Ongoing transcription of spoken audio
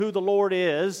who the Lord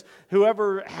is.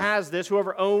 Whoever has this,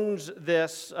 whoever owns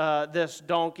this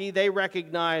donkey, they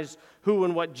recognize who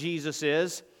and what Jesus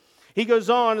is. He goes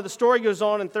on, and the story goes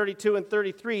on in 32 and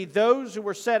 33. Those who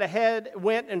were set ahead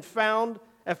went and found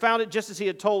it just as he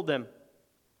had told them.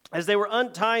 As they were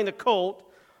untying the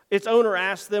colt, its owner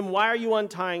asked them, "Why are you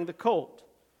untying the colt?"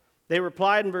 They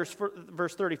replied in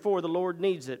verse 34, "The Lord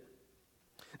needs it."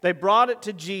 They brought it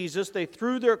to Jesus. They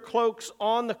threw their cloaks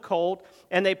on the colt,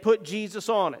 and they put Jesus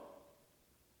on it.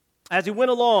 As he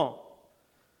went along,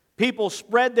 people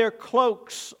spread their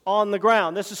cloaks on the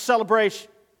ground. This is celebration.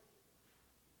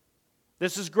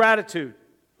 This is gratitude.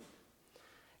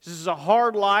 This is a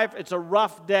hard life. It's a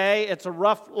rough day. It's a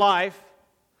rough life.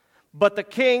 But the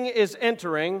King is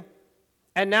entering,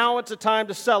 and now it's a time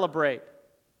to celebrate.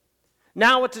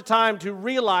 Now it's a time to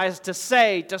realize, to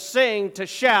say, to sing, to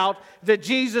shout that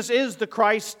Jesus is the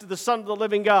Christ, the Son of the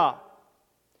living God.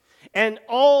 And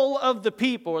all of the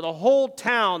people, or the whole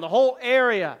town, the whole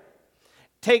area,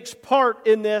 takes part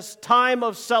in this time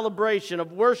of celebration,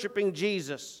 of worshiping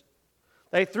Jesus.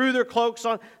 They threw their cloaks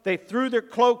on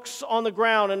the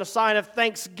ground in a sign of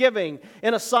thanksgiving,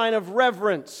 in a sign of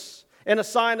reverence, in a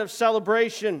sign of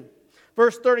celebration.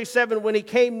 Verse 37, when he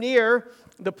came near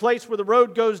the place where the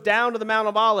road goes down to the Mount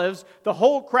of Olives, the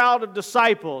whole crowd of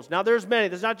disciples, now there's many,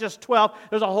 there's not just 12,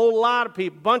 there's a whole lot of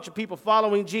people, bunch of people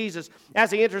following Jesus as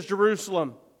he enters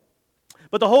Jerusalem.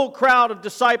 But the whole crowd of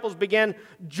disciples began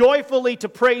joyfully to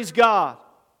praise God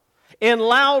in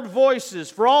loud voices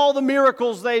for all the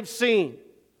miracles they've seen,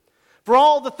 for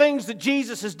all the things that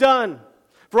Jesus has done,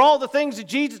 for all the things that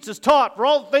Jesus has taught, for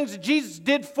all the things that Jesus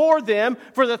did for them,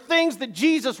 for the things that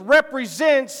Jesus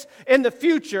represents in the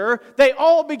future. They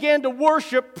all began to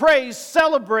worship, praise,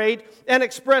 celebrate, and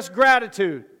express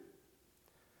gratitude.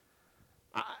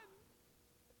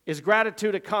 Is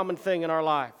gratitude a common thing in our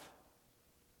life?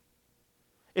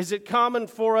 Is it common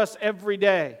for us every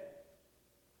day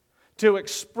to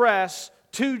express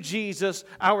to Jesus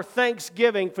our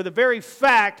thanksgiving for the very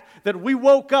fact that we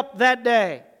woke up that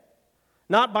day?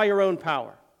 Not by your own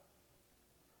power,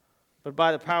 but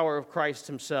by the power of Christ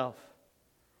himself.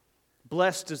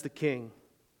 Blessed is the King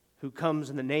who comes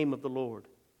in the name of the Lord.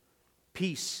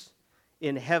 Peace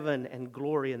in heaven and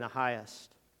glory in the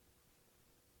highest.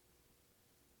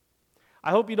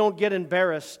 I hope you don't get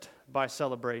embarrassed by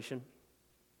celebration.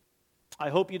 I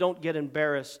hope you don't get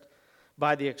embarrassed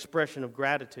by the expression of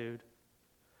gratitude.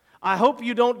 I hope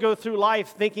you don't go through life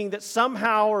thinking that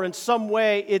somehow or in some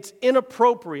way it's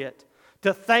inappropriate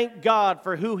to thank God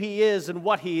for who he is and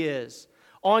what he is.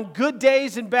 On good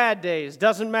days and bad days,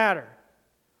 doesn't matter.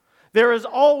 There is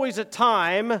always a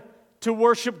time to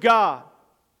worship God.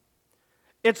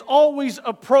 It's always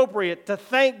appropriate to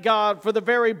thank God for the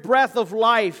very breath of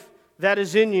life that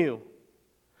is in you.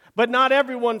 But not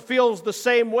everyone feels the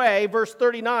same way. Verse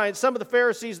 39, some of the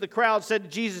Pharisees of the crowd said to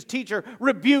Jesus, "Teacher,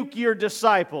 rebuke your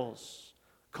disciples.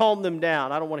 Calm them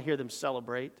down. I don't want to hear them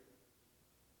celebrate.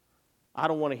 I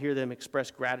don't want to hear them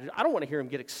express gratitude. I don't want to hear them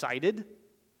get excited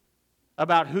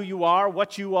about who you are,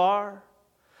 what you are.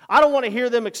 I don't want to hear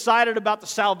them excited about the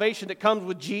salvation that comes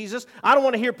with Jesus. I don't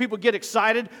want to hear people get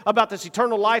excited about this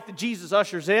eternal life that Jesus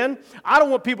ushers in. I don't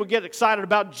want people to get excited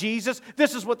about Jesus."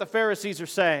 This is what the Pharisees are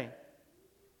saying.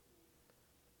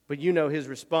 But you know his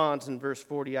response in verse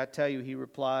 40. I tell you, he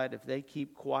replied, "If they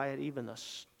keep quiet, even the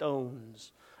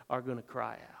stones are going to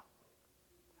cry out.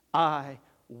 I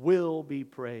will be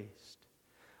praised."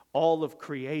 All of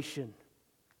creation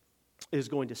is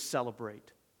going to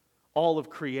celebrate. All of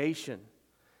creation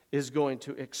is going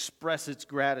to express its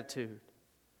gratitude.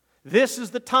 This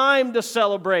is the time to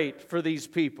celebrate for these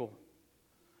people.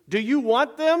 Do you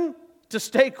want them to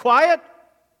stay quiet?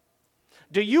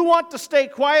 Do you want to stay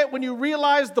quiet when you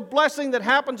realize the blessing that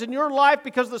happens in your life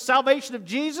because of the salvation of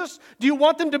Jesus? Do you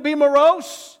want them to be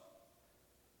morose?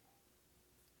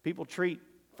 People treat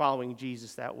following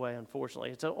Jesus that way, unfortunately.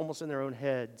 It's almost in their own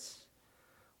heads.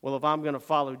 Well, if I'm going to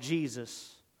follow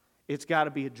Jesus, it's got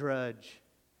to be a drudge.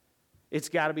 It's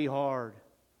got to be hard.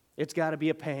 It's got to be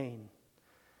a pain.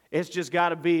 It's just got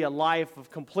to be a life of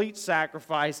complete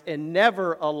sacrifice and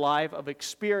never a life of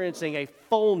experiencing a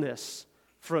fullness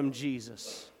from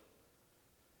Jesus.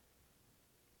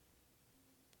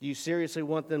 Do you seriously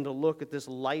want them to look at this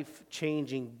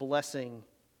life-changing blessing,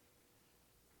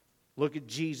 look at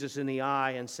Jesus in the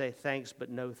eye and say, "Thanks, but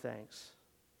no thanks"?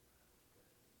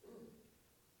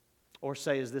 Or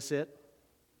say, "Is this it?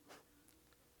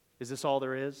 Is this all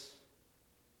there is?"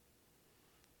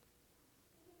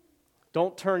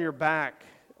 Don't turn your back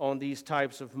on these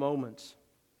types of moments.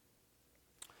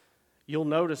 You'll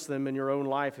notice them in your own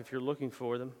life if you're looking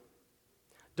for them.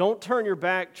 Don't turn your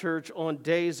back, church, on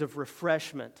days of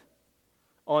refreshment,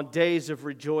 on days of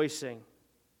rejoicing.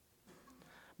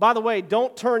 By the way,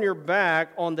 don't turn your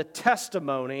back on the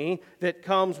testimony that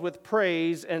comes with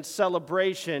praise and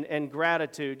celebration and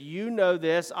gratitude. You know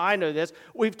this, I know this.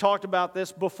 We've talked about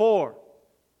this before.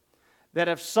 That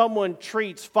if someone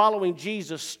treats following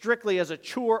Jesus strictly as a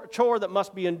chore that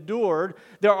must be endured,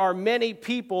 there are many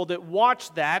people that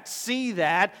watch that, see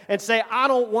that, and say, I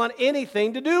don't want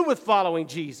anything to do with following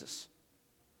Jesus.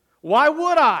 Why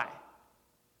would I?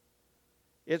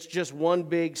 It's just one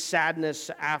big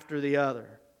sadness after the other.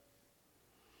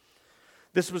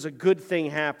 This was a good thing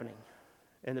happening,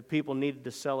 and the people needed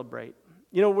to celebrate.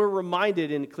 You know, we're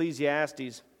reminded in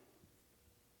Ecclesiastes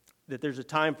that there's a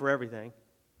time for everything.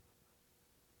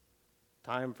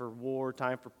 Time for war,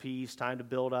 time for peace, time to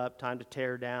build up, time to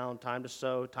tear down, time to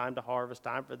sow, time to harvest,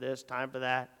 time for this, time for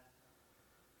that.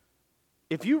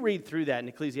 If you read through that in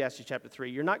Ecclesiastes chapter 3,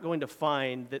 you're not going to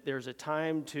find that there's a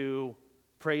time to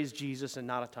praise Jesus and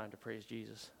not a time to praise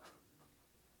Jesus.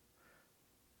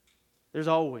 There's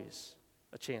always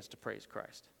a chance to praise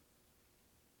Christ,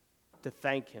 to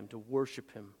thank Him, to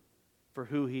worship Him for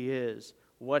who He is,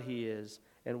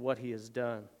 and what He has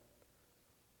done.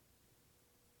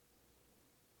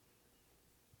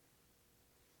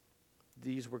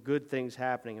 These were good things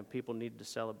happening, and people needed to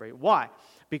celebrate. Why?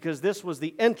 Because this was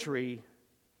the entry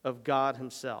of God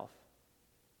Himself.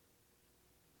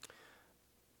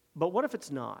 But what if it's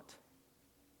not?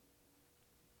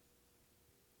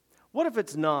 What if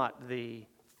it's not the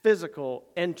physical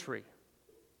entry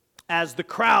as the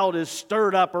crowd is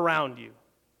stirred up around you?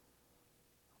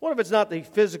 What if it's not the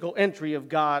physical entry of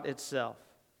God itself?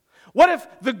 What if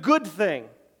the good thing,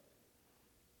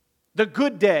 the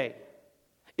good day,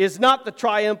 is not the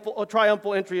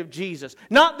triumphal entry of Jesus,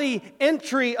 not the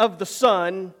entry of the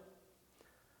sun,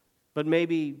 but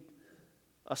maybe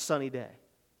a sunny day?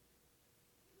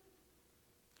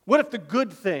 What if the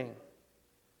good thing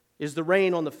is the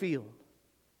rain on the field?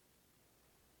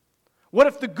 What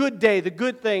if the good day, the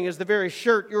good thing, is the very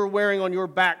shirt you're wearing on your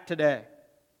back today?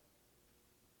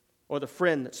 Or the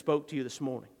friend that spoke to you this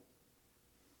morning?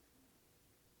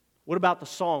 What about the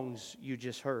songs you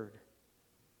just heard?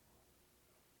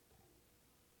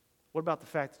 What about the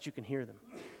fact that you can hear them?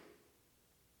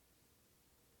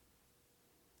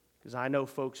 Because I know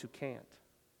folks who can't,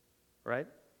 right?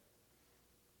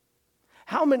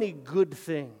 How many good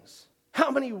things, how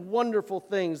many wonderful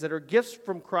things that are gifts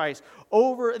from Christ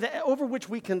over which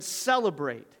we can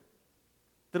celebrate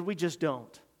that we just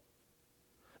don't,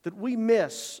 that we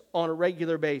miss on a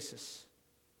regular basis.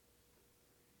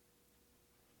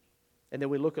 And then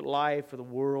we look at life or the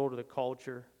world or the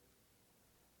culture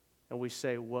and we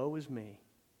say, woe is me,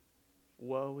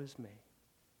 woe is me.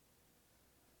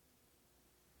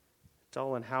 It's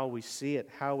all in how we see it,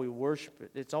 how we worship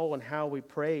it. It's all in how we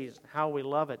praise, how we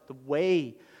love it, the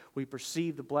way we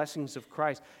perceive the blessings of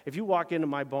Christ. If you walk into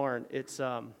my barn, it's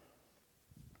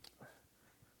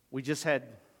we just had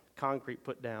concrete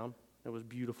put down. It was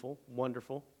beautiful,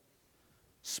 wonderful,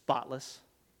 spotless.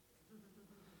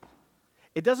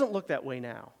 It doesn't look that way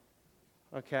now,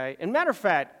 okay? And matter of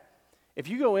fact, if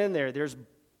you go in there,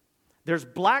 there's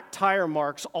black tire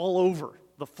marks all over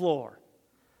the floor.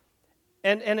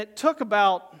 And it took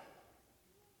about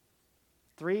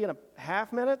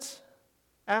 3.5 minutes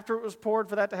after it was poured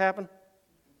for that to happen.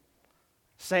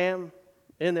 Sam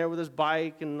in there with his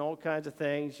bike and all kinds of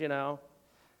things, you know.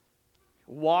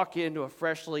 Walk into a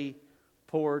freshly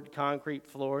poured concrete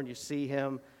floor and you see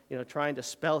him, you know, trying to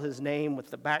spell his name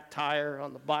with the back tire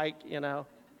on the bike, you know.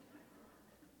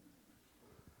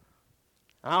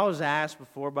 I was asked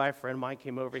before by a friend of mine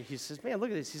came over. He says, man, look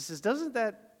at this. He says,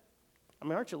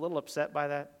 aren't you a little upset by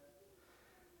that?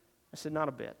 I said, not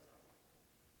a bit.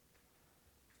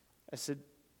 I said,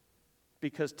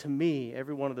 because to me,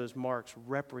 every one of those marks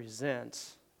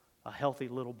represents a healthy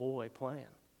little boy playing.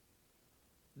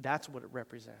 That's what it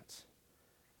represents.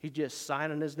 He's just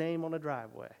signing his name on a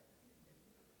driveway.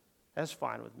 That's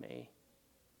fine with me.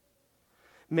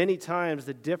 Many times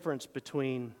the difference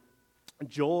between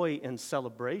joy and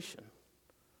celebration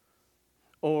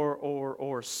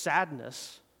or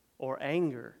sadness or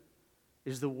anger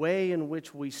is the way in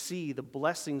which we see the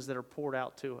blessings that are poured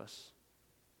out to us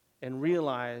and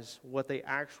realize what they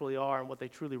actually are and what they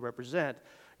truly represent.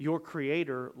 Your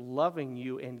Creator loving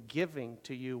you and giving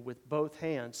to you with both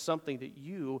hands something that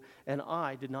you and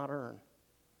I did not earn.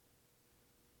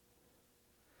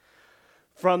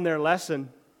 From their lesson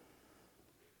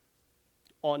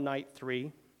on night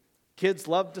 3, kids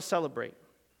love to celebrate.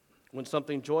 When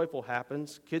something joyful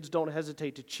happens, kids don't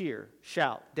hesitate to cheer,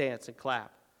 shout, dance, and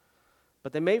clap.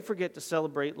 But they may forget to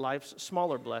celebrate life's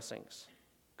smaller blessings: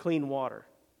 clean water,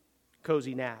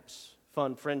 cozy naps,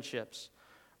 fun friendships,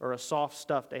 or a soft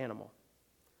stuffed animal.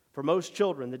 For most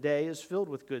children, the day is filled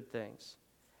with good things,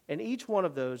 and each one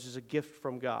of those is a gift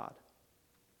from God.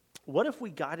 What if we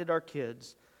guided our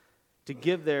kids to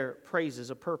give their praises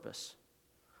a purpose?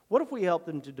 What if we helped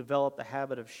them to develop the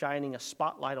habit of shining a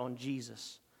spotlight on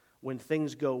Jesus when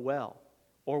things go well,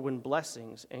 or when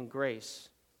blessings and grace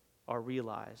are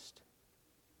realized?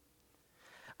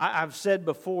 I've said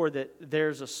before that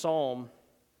there's a psalm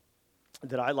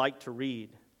that I like to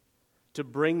read to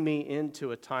bring me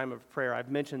into a time of prayer. I've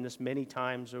mentioned this many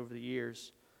times over the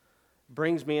years. It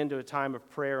brings me into a time of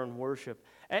prayer and worship.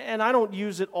 And I don't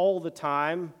use it all the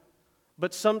time,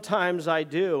 but sometimes I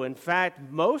do. In fact,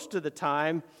 most of the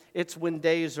time, it's when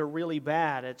days are really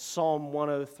bad. It's Psalm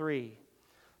 103.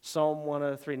 Psalm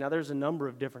 103. Now, there's a number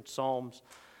of different psalms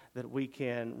that we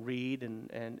can read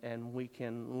and we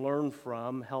can learn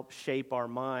from, help shape our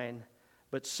mind.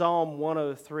 But Psalm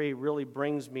 103 really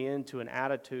brings me into an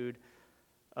attitude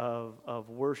of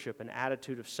worship, an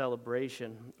attitude of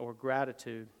celebration or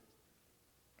gratitude.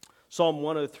 Psalm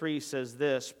 103 says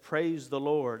this: "Praise the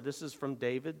Lord." This is from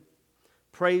David.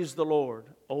 "Praise the Lord,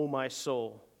 O my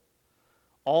soul.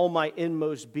 All my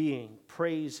inmost being,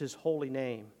 praise his holy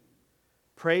name.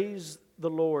 Praise the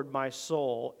Lord, my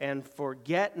soul, and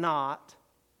forget not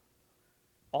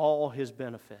all his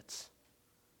benefits."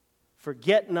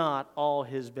 Forget not all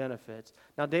his benefits.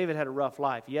 Now, David had a rough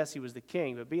life. Yes, he was the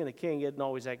king, but being the king isn't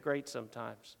always that great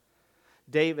sometimes.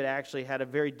 David actually had a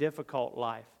very difficult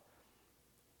life.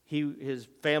 His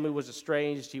family was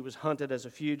estranged. He was hunted as a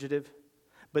fugitive.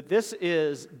 But this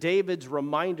is David's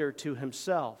reminder to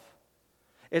himself.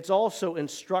 It's also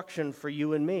instruction for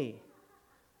you and me.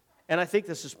 And I think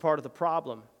this is part of the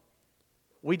problem.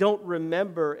 We don't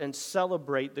remember and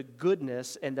celebrate the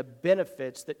goodness and the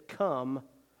benefits that come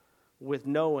with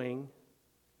knowing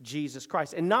Jesus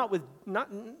Christ. And not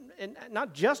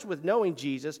just with knowing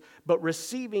Jesus, but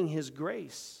receiving his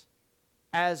grace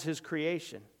as his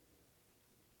creation.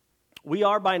 We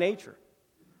are by nature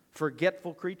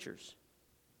forgetful creatures,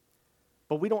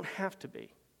 but we don't have to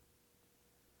be.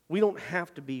 We don't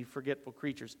have to be forgetful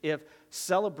creatures if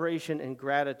celebration and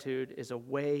gratitude is a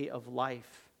way of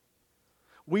life.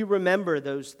 We remember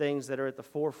those things that are at the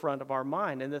forefront of our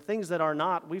mind, and the things that are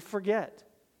not, we forget.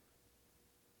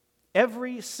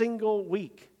 Every single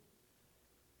week,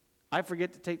 I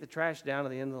forget to take the trash down at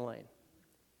the end of the lane.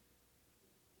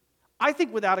 I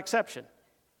think without exception,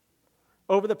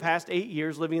 over the past 8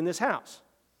 years living in this house,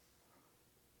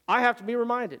 I have to be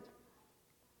reminded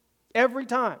every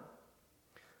time.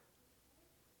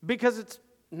 Because it's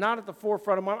not at the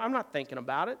forefront of my mind. I'm not thinking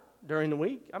about it during the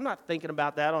week. I'm not thinking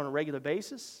about that on a regular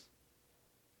basis.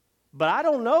 But I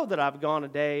don't know that I've gone a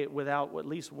day without at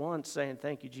least once saying,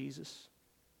 "Thank you, Jesus.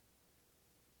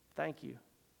 Thank you."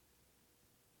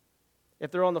 If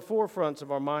they're on the forefronts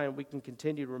of our mind, we can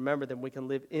continue to remember them. We can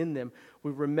live in them.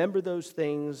 We remember those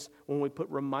things when we put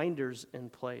reminders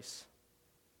in place.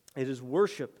 It is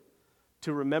worship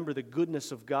to remember the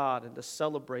goodness of God and to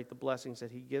celebrate the blessings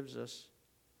that he gives us.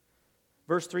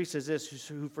 Verse 3 says this: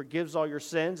 "Who forgives all your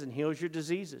sins and heals your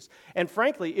diseases." And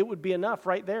frankly, it would be enough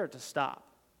right there to stop.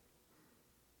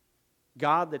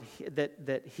 God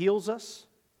that heals us,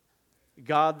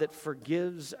 God that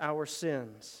forgives our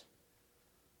sins.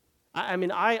 I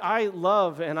mean, I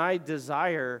love and I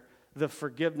desire the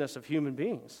forgiveness of human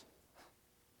beings.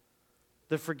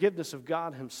 The forgiveness of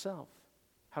God himself.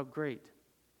 How great.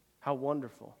 How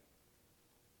wonderful.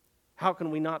 How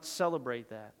can we not celebrate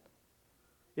that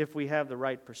if we have the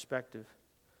right perspective?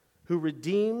 Who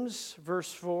redeems,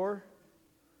 verse 4,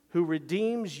 who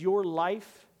redeems your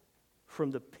life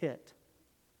from the pit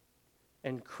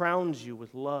and crowns you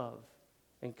with love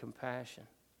and compassion.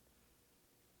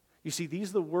 You see, these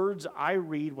are the words I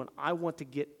read when I want to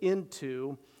get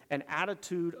into an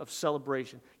attitude of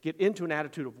celebration, get into an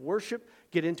attitude of worship,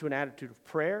 get into an attitude of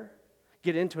prayer,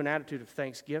 get into an attitude of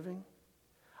thanksgiving.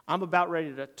 I'm about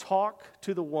ready to talk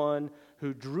to the one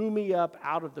who drew me up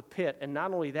out of the pit, and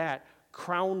not only that,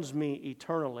 crowns me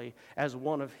eternally as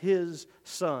one of his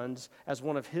sons, as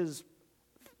one of his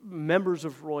members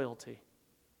of royalty.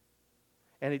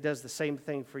 And he does the same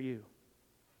thing for you.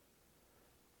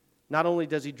 Not only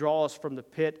does he draw us from the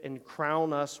pit and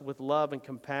crown us with love and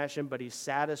compassion, but he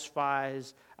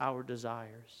satisfies our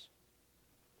desires.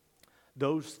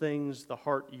 Those things the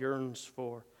heart yearns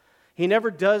for. He never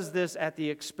does this at the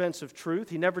expense of truth.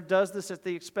 He never does this at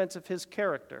the expense of his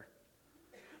character.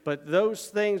 But those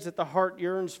things that the heart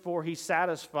yearns for, he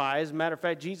satisfies. Matter of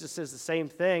fact, Jesus says the same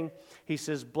thing. He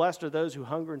says, "Blessed are those who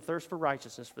hunger and thirst for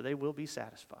righteousness, for they will be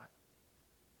satisfied."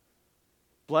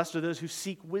 Blessed are those who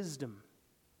seek wisdom,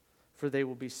 for they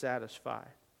will be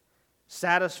satisfied.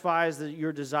 Satisfies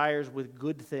your desires with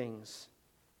good things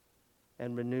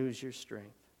and renews your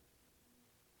strength.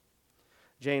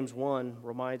 James 1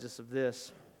 reminds us of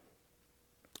this.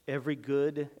 Every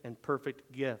good and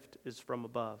perfect gift is from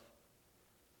above,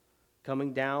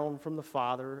 coming down from the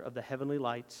Father of the heavenly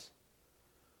lights,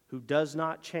 who does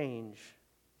not change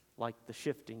like the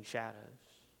shifting shadows.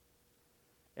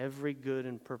 Every good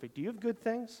and perfect. Do you have good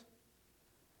things?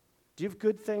 Do you have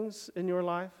good things in your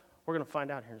life? We're going to find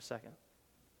out here in a second.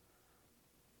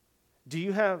 Do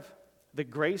you have the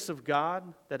grace of God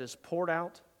that is poured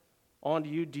out onto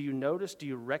you? Do you notice, do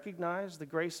you recognize the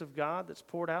grace of God that's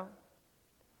poured out?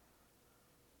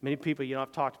 Many people,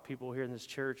 I've talked to people here in this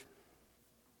church.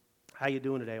 How you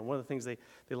doing today? And one of the things they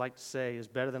like to say is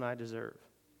better than I deserve.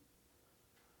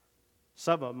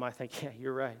 Some of them I think, yeah,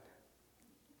 you're right.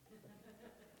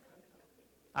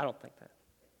 I don't think that.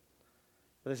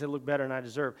 But they say, look better than I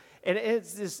deserve. And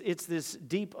it's this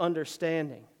deep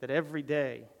understanding that every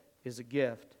day is a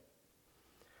gift.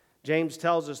 James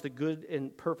tells us the good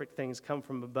and perfect things come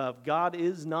from above. God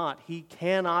is not, He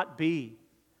cannot be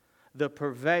the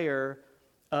purveyor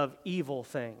of evil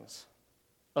things,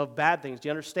 of bad things. Do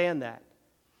you understand that?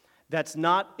 That's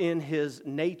not in His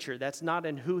nature. That's not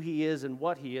in who He is and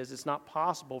what He is. It's not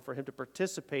possible for Him to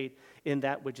participate in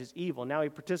that which is evil. Now He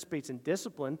participates in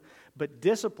discipline, but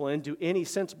discipline to any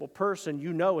sensible person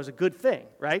is a good thing,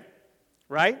 right?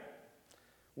 Right?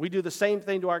 We do the same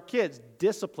thing to our kids.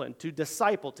 Discipline, to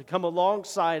disciple, to come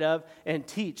alongside of and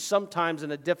teach, sometimes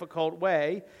in a difficult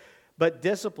way. But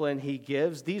discipline He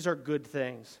gives, these are good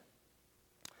things.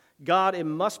 God, it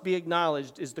must be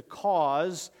acknowledged, is the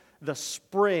cause, the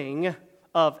spring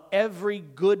of every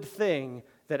good thing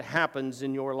that happens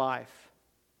in your life.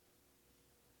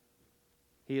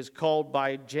 He is called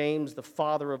by James the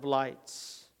Father of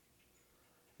lights.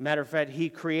 Matter of fact, He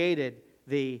created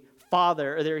the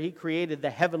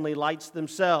heavenly lights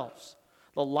themselves,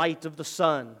 the light of the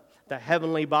sun, the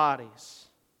heavenly bodies.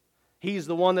 He's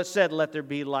the one that said, let there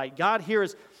be light. God here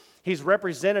He's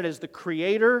represented as the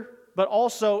creator, but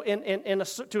also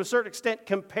to a certain extent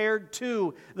compared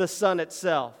to the sun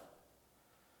itself.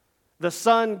 The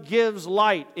sun gives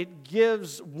light, it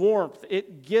gives warmth,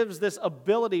 it gives this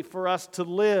ability for us to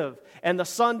live, and the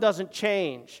sun doesn't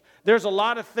change. There's a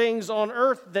lot of things on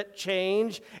earth that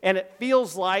change, and it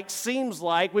seems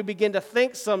like, we begin to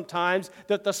think sometimes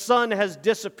that the sun has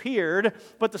disappeared,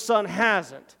 but the sun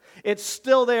hasn't. It's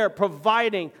still there,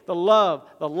 providing the love,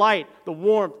 the light, the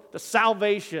warmth, the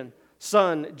salvation,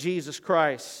 Son, Jesus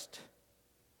Christ.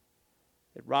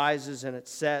 It rises and it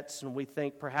sets, and we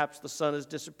think perhaps the sun has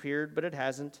disappeared, but it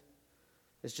hasn't.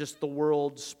 It's just the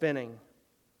world spinning.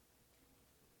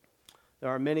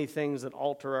 There are many things that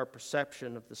alter our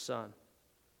perception of the sun,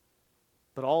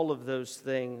 but all of those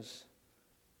things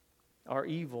are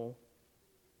evil,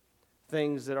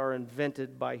 things that are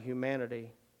invented by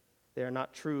humanity. They are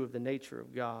not true of the nature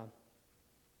of God.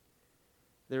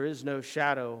 There is no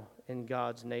shadow in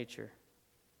God's nature.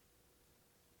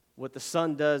 What the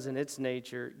sun does in its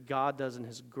nature, God does in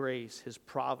His grace, His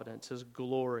providence, His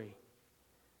glory,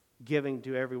 giving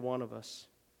to every one of us.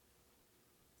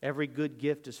 Every good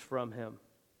gift is from Him.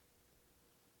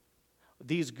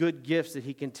 These good gifts that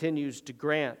He continues to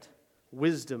grant,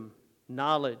 wisdom,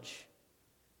 knowledge,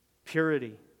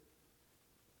 purity,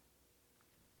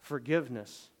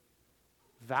 forgiveness,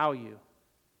 value.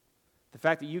 The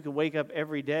fact that you can wake up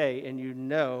every day and you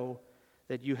know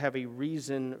that you have a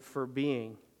reason for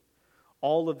being.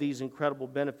 All of these incredible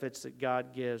benefits that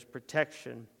God gives,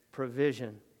 protection,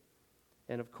 provision,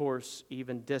 and of course,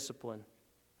 even discipline.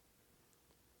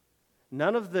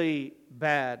 None of the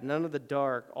bad, none of the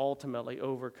dark ultimately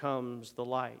overcomes the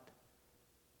light.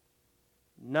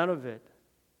 None of it,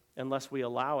 unless we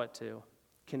allow it to,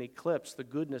 can eclipse the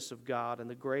goodness of God and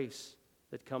the grace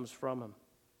that comes from Him.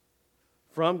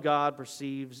 From God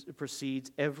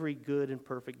proceeds every good and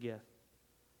perfect gift.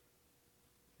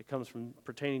 It comes from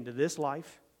pertaining to this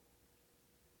life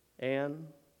and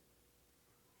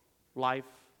life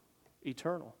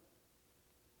eternal.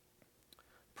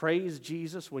 Praise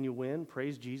Jesus when you win.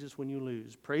 Praise Jesus when you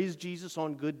lose. Praise Jesus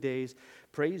on good days.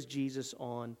 Praise Jesus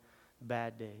on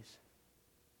bad days.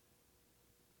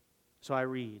 So I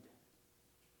read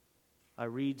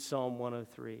Psalm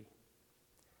 103.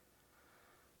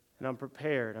 And I'm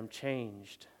prepared, I'm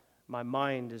changed. My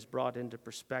mind is brought into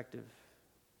perspective.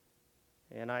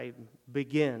 And I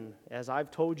begin, as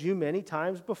I've told you many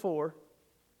times before,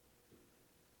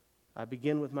 I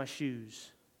begin with my shoes.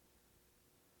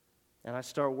 And I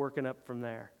start working up from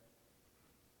there.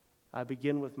 I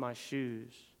begin with my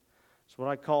shoes. It's what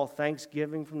I call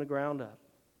thanksgiving from the ground up.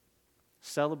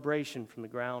 Celebration from the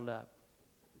ground up.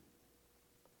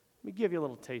 Let me give you a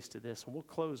little taste of this, and we'll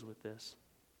close with this.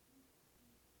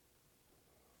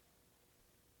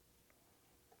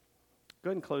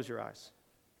 Go ahead and close your eyes,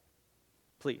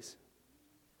 please.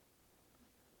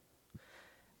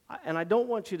 And I don't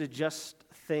want you to just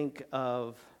think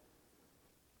of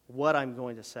what I'm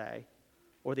going to say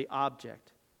or the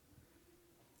object.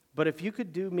 But if you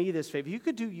could do me this favor, if you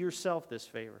could do yourself this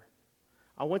favor,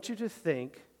 I want you to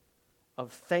think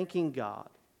of thanking God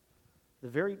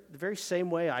the very same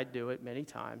way I do it many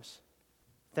times,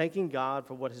 thanking God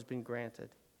for what has been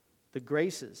granted, the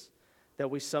graces that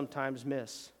we sometimes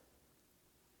miss.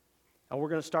 And we're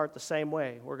going to start the same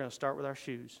way. We're going to start with our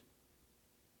shoes.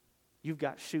 You've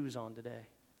got shoes on today.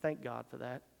 Thank God for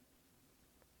that.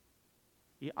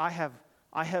 I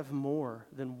have more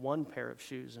than one pair of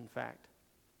shoes, in fact.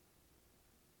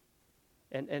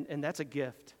 And that's a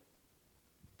gift.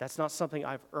 That's not something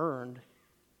I've earned.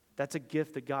 That's a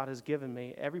gift that God has given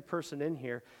me. Every person in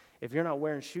here, if you're not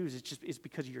wearing shoes, it's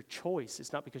because of your choice.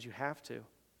 It's not because you have to.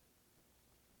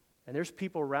 And there's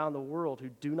people around the world who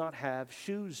do not have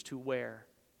shoes to wear.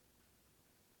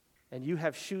 And you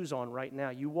have shoes on right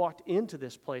now. You walked into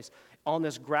this place on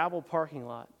this gravel parking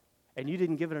lot, and you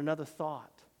didn't give it another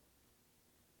thought.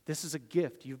 This is a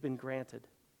gift you've been granted.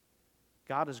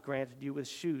 God has granted you with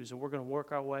shoes, and we're going to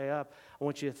work our way up. I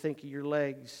want you to think of your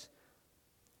legs.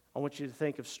 I want you to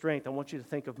think of strength. I want you to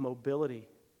think of mobility.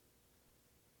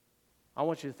 I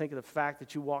want you to think of the fact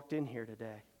that you walked in here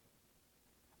today.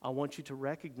 I want you to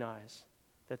recognize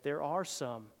that there are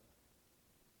some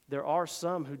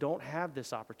who don't have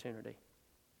this opportunity.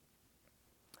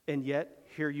 And yet,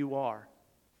 here you are.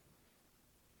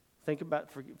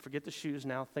 Forget the shoes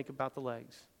now, think about the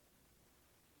legs.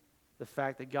 The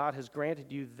fact that God has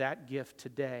granted you that gift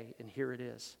today, and here it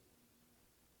is.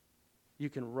 You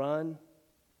can run,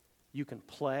 you can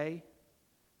play,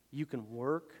 you can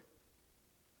work,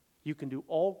 you can do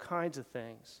all kinds of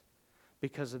things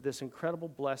because of this incredible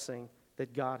blessing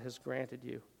that God has granted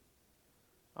you.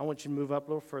 I want you to move up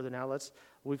a little further now.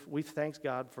 We've thanked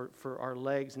God for our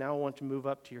legs. Now I want you to move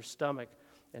up to your stomach,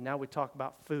 and now we talk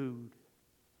about food.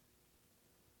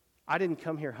 I didn't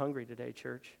come here hungry today,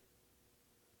 church.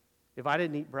 If I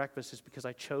didn't eat breakfast, it's because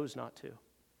I chose not to.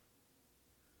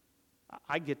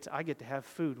 I get to have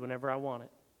food whenever I want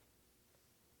it.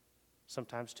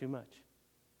 Sometimes too much.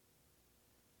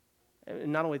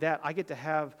 And not only that, I get to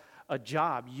have a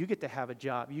job. You get to have a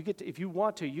job. If you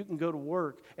want to, you can go to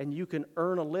work and you can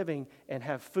earn a living and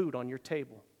have food on your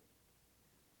table.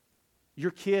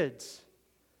 Your kids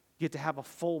get to have a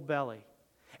full belly.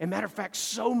 And matter of fact,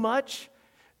 so much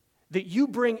that you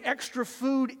bring extra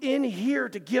food in here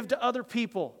to give to other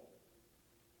people.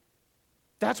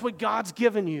 That's what God's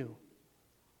given you.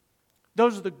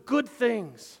 Those are the good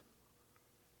things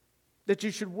that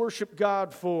you should worship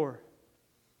God for.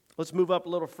 Let's move up a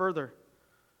little further.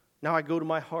 Now I go to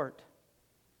my heart.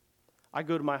 I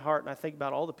go to my heart and I think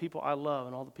about all the people I love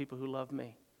and all the people who love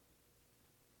me.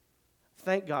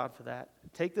 Thank God for that.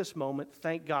 Take this moment.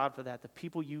 Thank God for that. The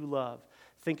people you love.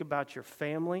 Think about your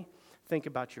family. Think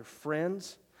about your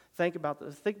friends. Think about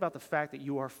the fact that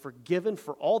you are forgiven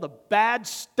for all the bad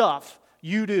stuff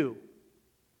you do.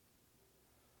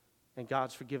 And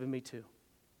God's forgiven me too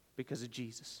because of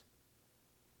Jesus.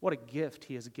 What a gift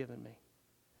He has given me.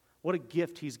 What a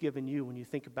gift He's given you when you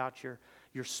think about your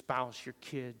spouse, your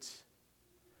kids.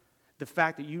 The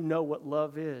fact that you know what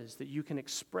love is, that you can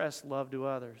express love to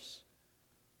others.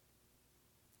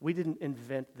 We didn't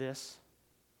invent this.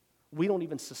 We don't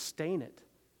even sustain it.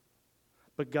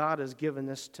 But God has given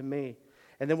this to me.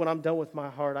 And then when I'm done with my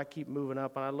heart, I keep moving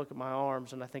up and I look at my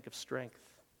arms and I think of strength.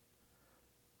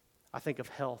 I think of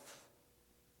health.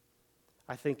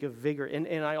 I think of vigor. And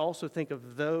I also think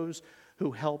of those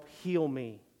who help heal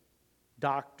me.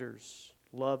 Doctors,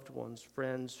 loved ones,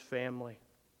 friends, family.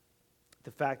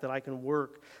 The fact that I can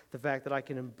work, the fact that I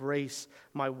can embrace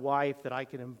my wife, that I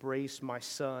can embrace my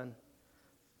son,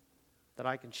 that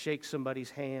I can shake somebody's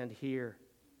hand here.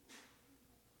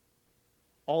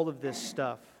 All of this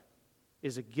stuff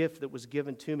is a gift that was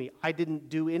given to me. I didn't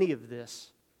do any of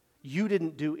this. You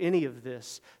didn't do any of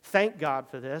this. Thank God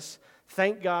for this.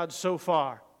 Thank God so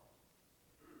far.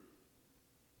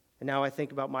 And now I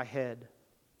think about my head,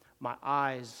 my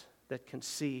eyes that can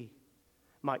see,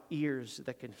 my ears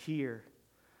that can hear,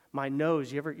 my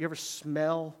nose. You ever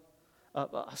smell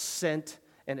a scent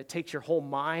and it takes your whole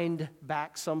mind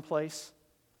back someplace?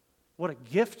 What a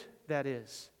gift that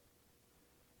is.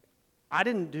 I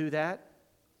didn't do that.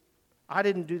 I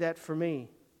didn't do that for me.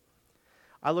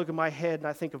 I look at my head and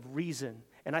I think of reason,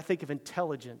 and I think of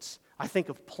intelligence. I think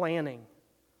of planning.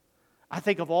 I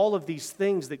think of all of these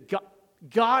things that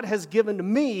God has given to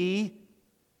me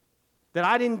that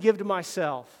I didn't give to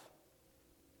myself.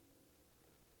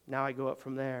 Now I go up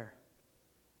from there,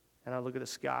 and I look at the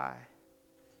sky,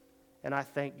 and I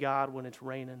thank God when it's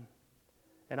raining,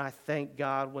 and I thank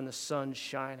God when the sun's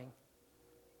shining.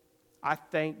 I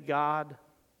thank God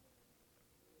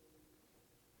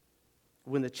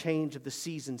when the change of the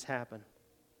seasons happen.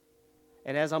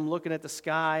 And as I'm looking at the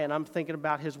sky and I'm thinking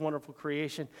about His wonderful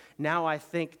creation, now I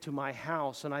think to my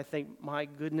house and I think, my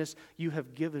goodness, you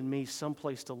have given me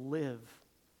someplace to live.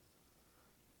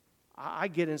 I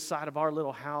get inside of our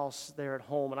little house there at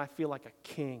home and I feel like a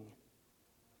king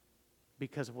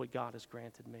because of what God has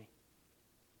granted me.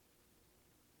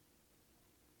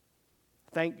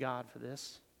 Thank God for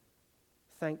this.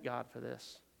 Thank God for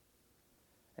this.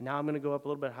 And now I'm going to go up a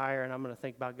little bit higher and I'm going to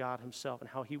think about God Himself and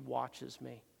how He watches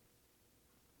me.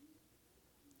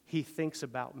 He thinks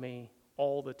about me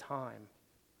all the time.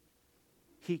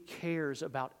 He cares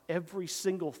about every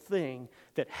single thing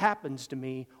that happens to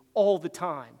me all the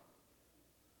time.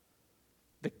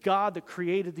 The God that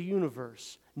created the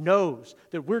universe knows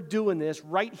that we're doing this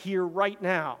right here, right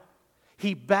now.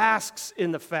 He basks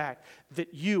in the fact that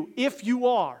if you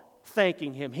are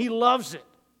thanking Him, He loves it.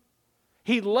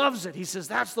 He loves it. He says,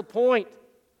 that's the point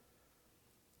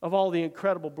of all the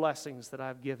incredible blessings that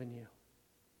I've given you.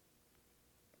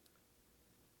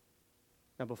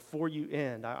 Now, before you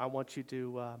end, I want you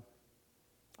to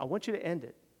end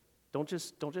it. Don't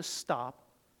just stop.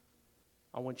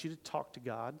 I want you to talk to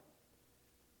God,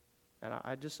 and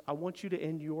I want you to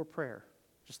end your prayer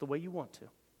just the way you want to.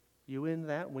 You end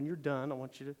that. When you're done, I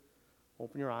want you to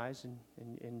open your eyes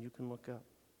and you can look up.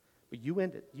 But you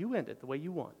end it. You end it the way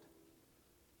you want.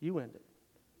 You end it.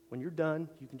 When you're done,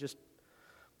 you can just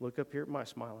look up here at my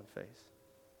smiling face.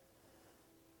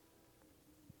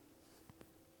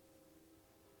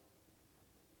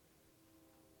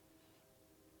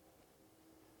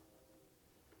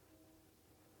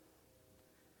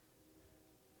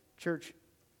 Church,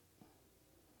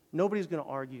 nobody's going to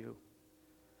argue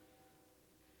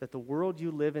that the world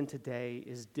you live in today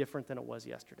is different than it was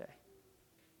yesterday.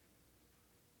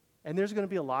 And there's going to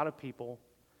be a lot of people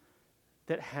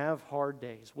that have hard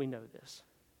days. We know this.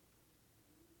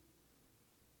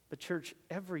 But church,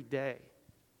 every day,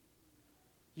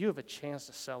 you have a chance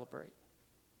to celebrate.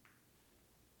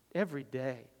 Every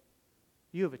day,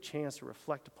 you have a chance to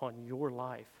reflect upon your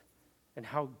life and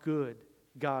how good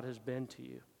God has been to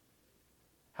you.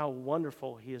 How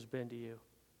wonderful He has been to you.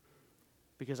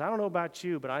 Because I don't know about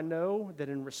you, but I know that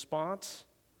in response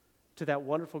to that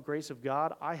wonderful grace of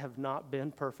God, I have not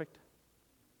been perfect.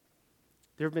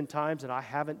 There have been times that I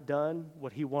haven't done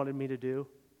what He wanted me to do.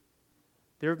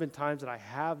 There have been times that I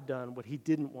have done what He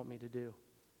didn't want me to do.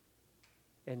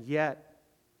 And yet,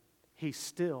 He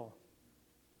still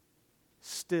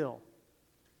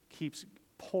keeps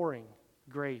pouring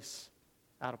grace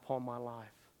out upon my life.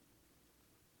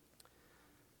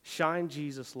 Shine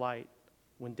Jesus' light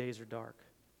when days are dark.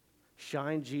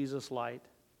 Shine Jesus' light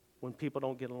when people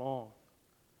don't get along.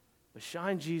 But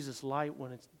shine Jesus' light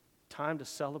when it's time to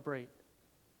celebrate,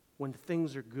 when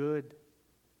things are good,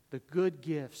 the good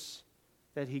gifts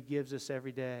that He gives us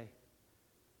every day.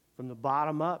 From the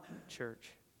bottom up,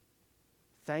 church,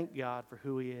 thank God for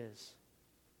who He is.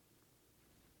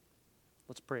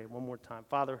 Let's pray one more time.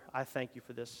 Father, I thank You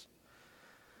for this.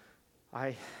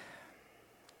 I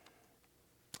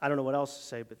don't know what else to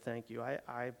say, but thank You.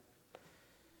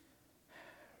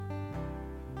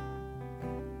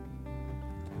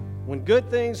 When good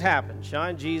things happen,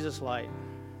 shine Jesus' light.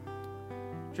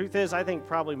 Truth is, I think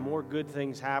probably more good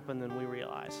things happen than we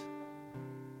realize.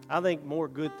 I think more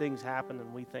good things happen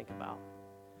than we think about.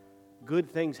 Good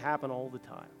things happen all the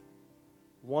time.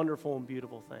 Wonderful and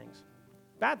beautiful things.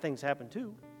 Bad things happen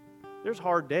too. There's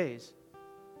hard days.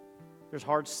 There's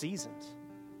hard seasons.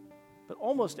 But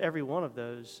almost every one of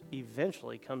those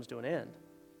eventually comes to an end.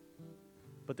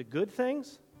 But the good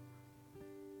things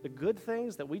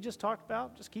that we just talked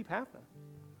about, just keep happening.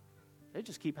 They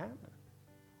just keep happening.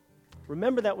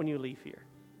 Remember that when you leave here.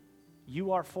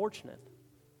 You are fortunate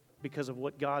because of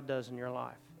what God does in your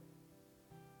life.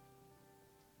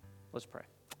 Let's pray.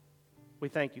 We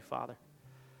thank You, Father.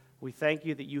 We thank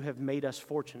You that You have made us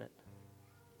fortunate,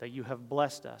 that You have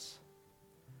blessed us.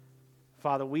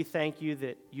 Father, we thank You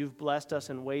that You've blessed us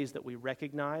in ways that we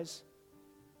recognize.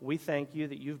 We thank You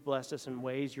that You've blessed us in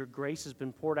ways, Your grace has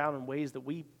been poured out in ways that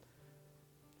we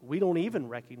don't even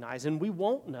recognize, and we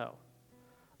won't know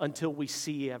until we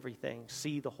see everything,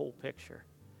 see the whole picture.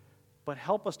 But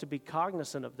help us to be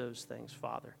cognizant of those things,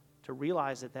 Father, to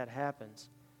realize that happens.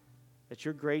 that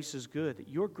your grace is good, that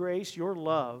your grace, your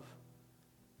love,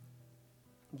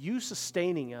 you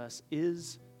sustaining us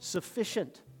is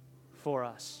sufficient for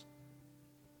us.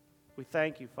 We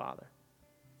thank you, Father,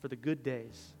 for the good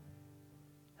days.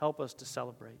 Help us to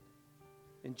celebrate.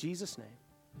 In Jesus' name,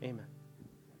 amen.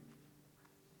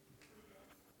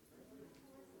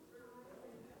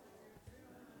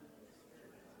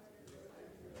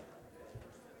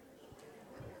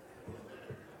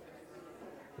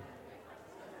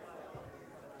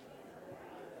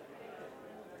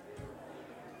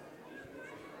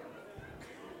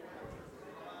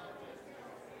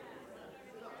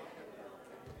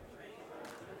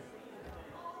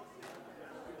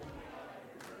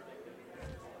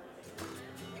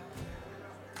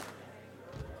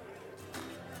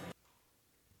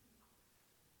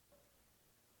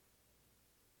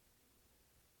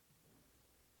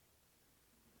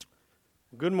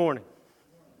 Good morning.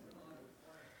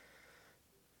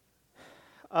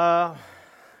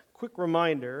 Quick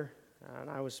reminder, and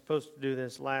I was supposed to do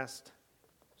this last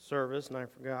service, and I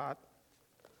forgot.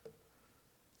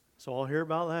 So I'll hear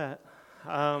about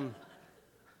that.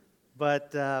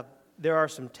 But there are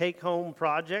some take-home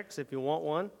projects, if you want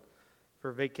one,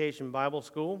 for Vacation Bible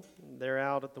School. They're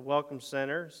out at the Welcome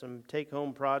Center, some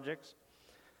take-home projects.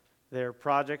 They're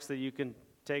projects that you can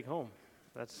take home.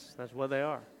 That's what they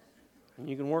are. And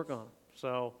you can work on them.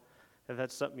 So if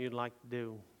that's something you'd like to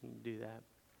do, you can do that.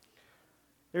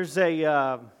 There's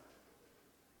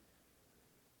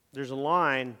a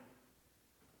line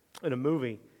in a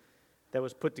movie that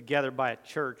was put together by a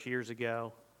church years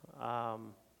ago. I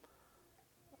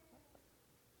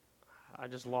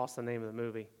just lost the name of the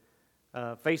movie.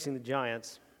 Facing the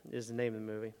Giants is the name of the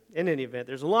movie. In any event,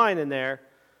 there's a line in there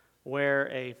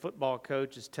where a football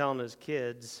coach is telling his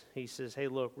kids, he says, hey,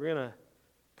 look, we're going to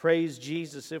praise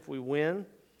Jesus if we win,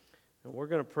 and we're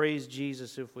going to praise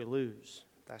Jesus if we lose.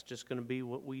 That's just going to be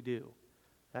what we do.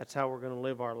 That's how we're going to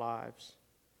live our lives.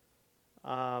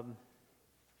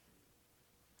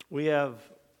 We have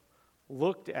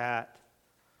looked at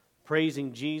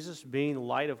praising Jesus, being the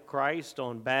light of Christ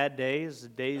on bad days, the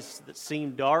days that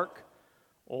seem dark,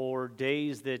 or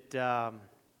days that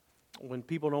when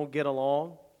people don't get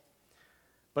along.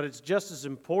 But it's just as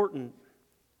important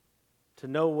to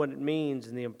know what it means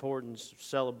and the importance of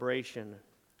celebration,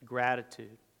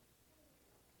 gratitude.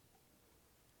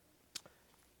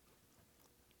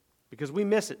 Because we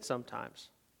miss it sometimes.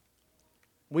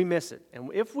 We miss it. And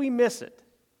if we miss it,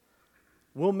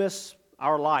 we'll miss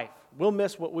our life. We'll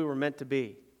miss what we were meant to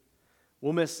be.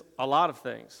 We'll miss a lot of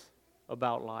things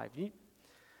about life. There's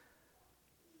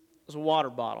a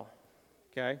water bottle,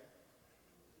 okay?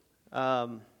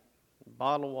 Bottle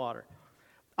of water.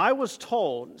 I was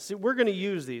told, see, we're going to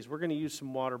use these. We're going to use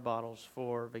some water bottles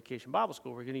for Vacation Bible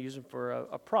School. We're going to use them for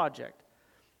a project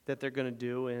that they're going to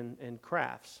do in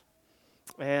crafts.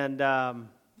 And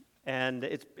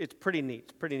it's pretty neat.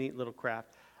 It's a pretty neat little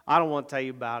craft. I don't want to tell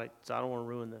you about it, so I don't want to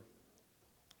ruin the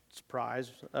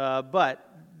surprise. But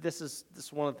this is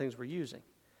one of the things we're using.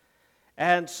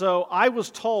 And so I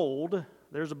was told,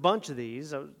 there's a bunch of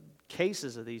these,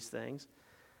 cases of these things.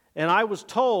 And I was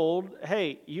told,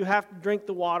 hey, you have to drink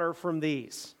the water from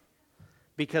these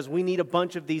because we need a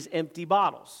bunch of these empty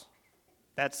bottles.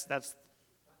 That's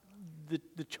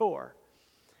the chore.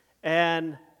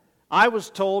 And I was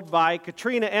told by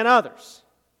Katrina and others,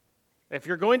 if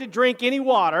you're going to drink any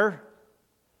water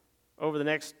over the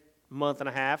next month and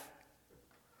a half,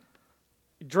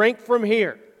 drink from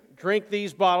here. Drink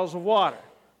these bottles of water.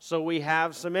 So we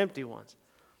have some empty ones.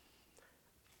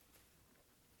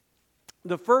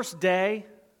 The first day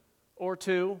or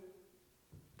two,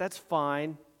 that's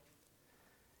fine.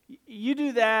 You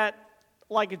do that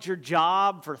like it's your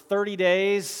job for 30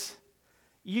 days,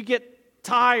 you get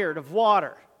tired of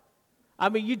water. I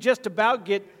mean, you just about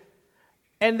get,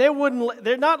 and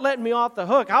they're not letting me off the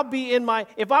hook. I'll be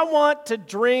if I want to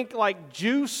drink like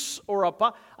juice or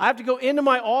I have to go into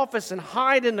my office and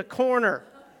hide in the corner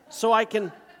so I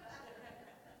can.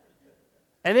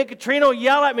 And then Katrina will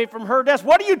yell at me from her desk,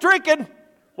 "What are you drinking?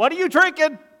 What are you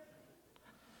drinking?"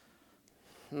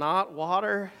 Not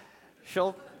water.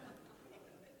 She'll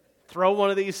throw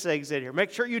one of these things in here. Make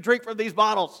sure you drink from these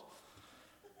bottles.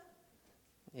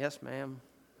 Yes, ma'am.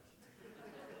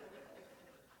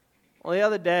 Well, the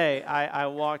other day, I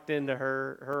walked into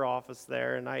her office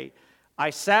there, and I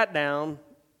sat down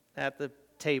at the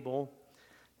table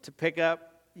to pick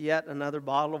up yet another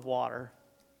bottle of water.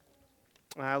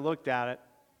 And I looked at it.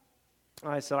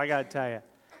 I said, I got to tell you,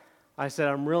 I said,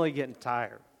 I'm really getting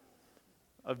tired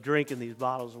of drinking these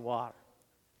bottles of water.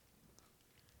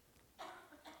 A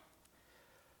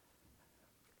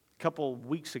couple of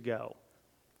weeks ago,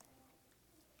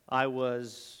 I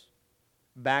was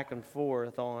back and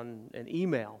forth on an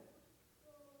email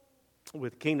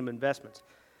with Kingdom Investments.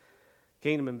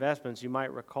 Kingdom Investments, you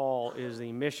might recall, is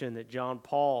the mission that John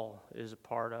Paul is a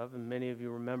part of, and many of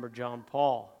you remember John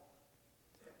Paul.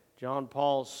 John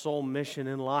Paul's sole mission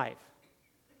in life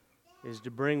is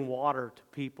to bring water to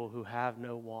people who have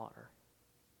no water.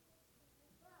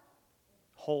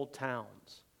 Whole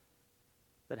towns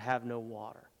that have no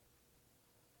water.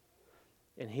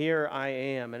 And here I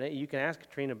am, and you can ask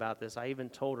Katrina about this. I even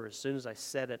told her as soon as I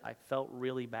said it, I felt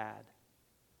really bad.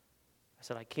 I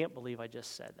said, I can't believe I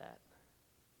just said that.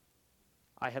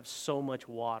 I have so much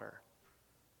water,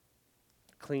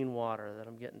 clean water, that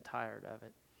I'm getting tired of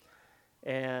it.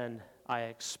 And I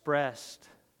expressed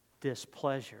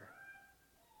displeasure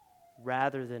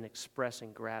rather than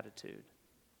expressing gratitude.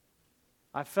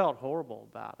 I felt horrible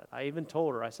about it. I even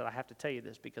told her, I said, I have to tell you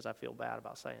this because I feel bad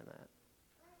about saying that.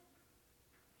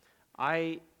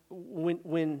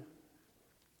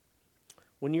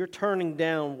 When you're turning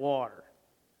down water,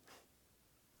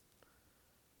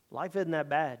 life isn't that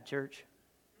bad, church.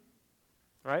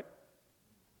 Right?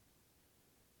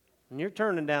 When you're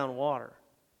turning down water,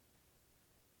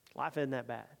 life isn't that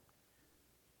bad.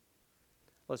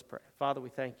 Let's pray. Father, we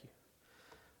thank you.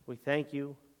 We thank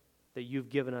you that you've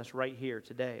given us right here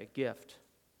today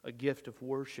a gift of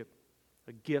worship,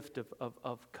 a gift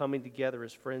of coming together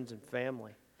as friends and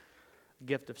family, a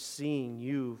gift of seeing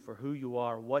you for who you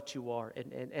are, what you are,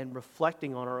 and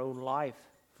reflecting on our own life,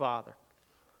 Father.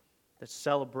 That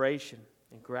celebration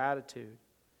and gratitude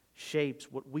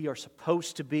shapes what we are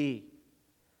supposed to be.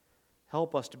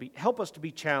 Help us to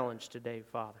be challenged today,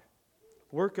 Father.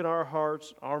 Work in our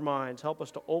hearts, our minds. Help us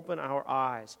to open our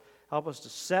eyes. Help us to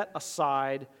set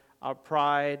aside our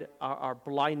pride, our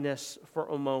blindness for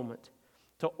a moment,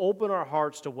 to open our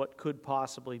hearts to what could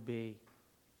possibly be.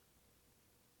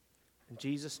 In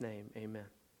Jesus' name, amen.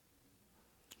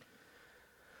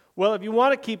 Well, if you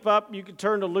want to keep up, you can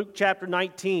turn to Luke chapter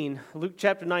 19. Luke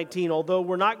chapter 19, although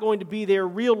we're not going to be there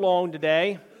real long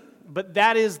today, but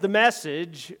that is the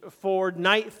message for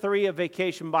night 3 of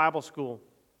Vacation Bible School.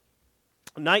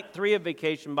 Night 3 of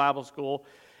Vacation Bible School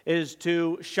is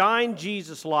to shine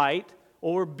Jesus' light,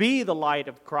 or be the light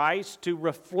of Christ, to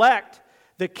reflect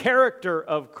the character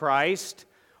of Christ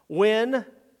when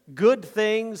good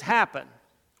things happen.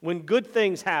 When good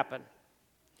things happen.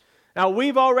 Now,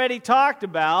 we've already talked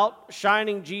about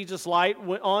shining Jesus' light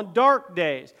on dark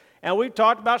days. And we've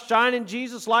talked about shining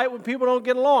Jesus' light when people don't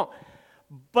get along.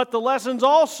 But the lessons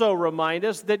also remind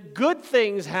us that good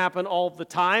things happen all the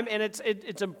time, and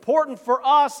it's important for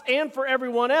us and for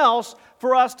everyone else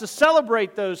for us to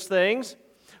celebrate those things,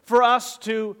 for us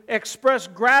to express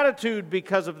gratitude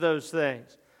because of those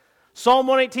things. Psalm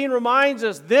 118 reminds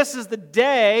us this is the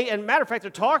day, and matter of fact, they're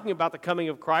talking about the coming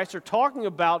of Christ. They're talking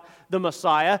about the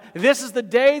Messiah. This is the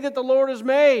day that the Lord has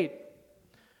made.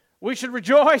 We should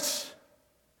rejoice.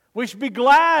 We should be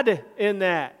glad in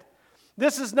that.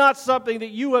 This is not something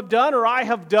that you have done or I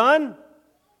have done,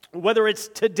 whether it's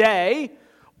today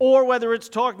or whether it's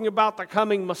talking about the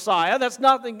coming Messiah. That's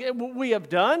nothing we have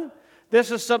done.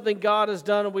 This is something God has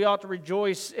done, and we ought to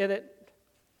rejoice in it.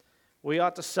 We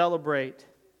ought to celebrate.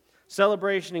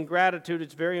 Celebration and gratitude,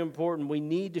 it's very important. We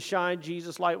need to shine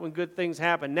Jesus' light when good things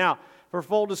happen. Now, for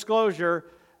full disclosure,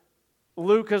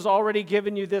 Luke has already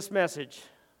given you this message,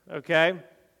 okay?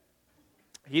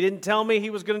 He didn't tell me he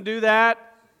was going to do that.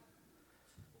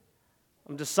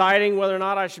 I'm deciding whether or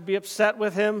not I should be upset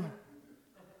with him.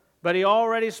 But he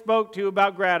already spoke to you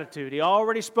about gratitude. He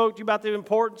already spoke to you about the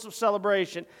importance of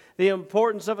celebration, the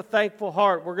importance of a thankful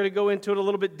heart. We're going to go into it a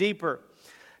little bit deeper.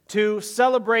 To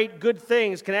celebrate good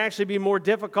things can actually be more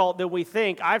difficult than we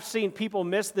think. I've seen people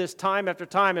miss this time after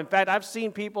time. In fact, I've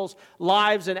seen people's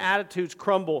lives and attitudes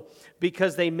crumble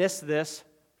because they miss this.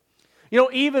 You know,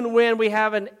 even when we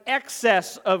have an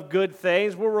excess of good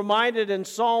things, we're reminded in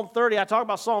Psalm 30. I talk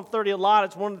about Psalm 30 a lot.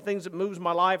 It's one of the things that moves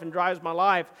my life and drives my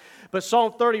life. But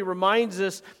Psalm 30 reminds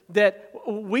us that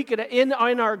we could, in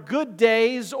our good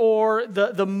days or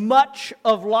the much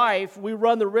of life, we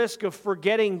run the risk of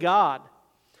forgetting God.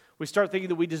 We start thinking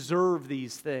that we deserve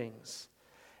these things.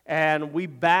 And we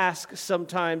bask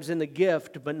sometimes in the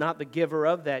gift, but not the giver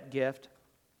of that gift.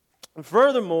 And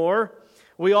furthermore,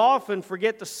 we often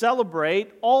forget to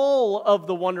celebrate all of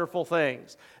the wonderful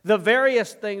things, the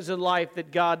various things in life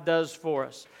that God does for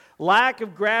us. Lack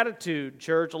of gratitude,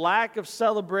 church, lack of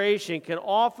celebration can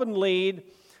often lead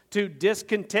to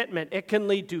discontentment. It can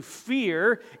lead to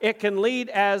fear. It can lead,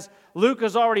 as Luke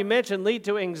has already mentioned, lead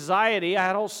to anxiety. I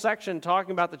had a whole section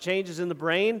talking about the changes in the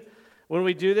brain when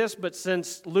we do this, but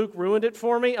since Luke ruined it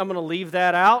for me, I'm going to leave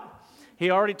that out.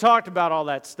 He already talked about all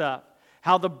that stuff.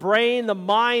 how the brain, the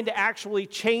mind actually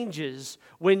changes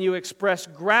when you express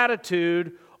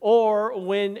gratitude or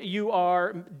when you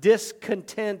are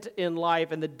discontent in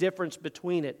life and the difference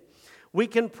between it. We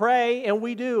can pray, and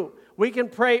we do. We can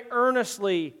pray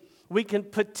earnestly. We can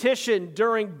petition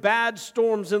during bad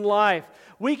storms in life.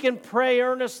 We can pray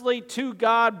earnestly to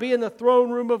God, be in the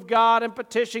throne room of God, and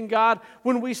petition God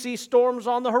when we see storms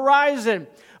on the horizon.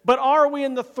 But are we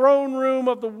in the throne room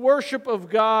of the worship of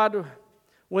God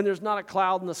when there's not a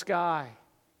cloud in the sky?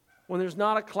 When there's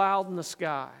not a cloud in the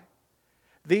sky.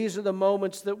 These are the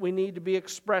moments that we need to be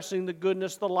expressing the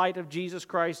goodness, the light of Jesus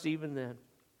Christ even then.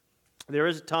 There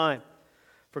is a time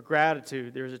for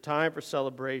gratitude. There is a time for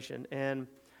celebration. And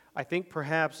I think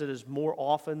perhaps it is more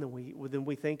often than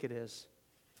we think it is.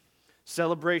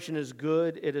 Celebration is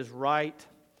good. It is right.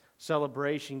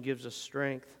 Celebration gives us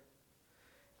strength.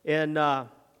 In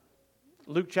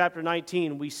Luke chapter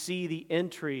 19, we see the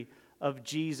entry of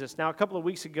Jesus. Now, a couple of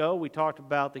weeks ago, we talked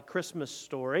about the Christmas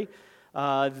story.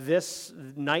 This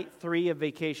night 3 of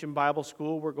Vacation Bible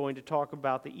School, we're going to talk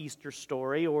about the Easter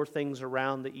story or things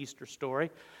around the Easter story.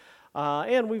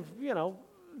 And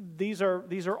these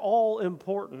are all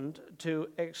important to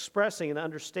expressing and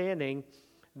understanding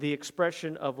the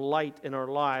expression of light in our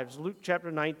lives. Luke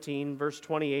chapter 19, verse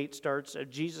 28 starts,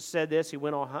 Jesus said this, he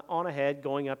went on ahead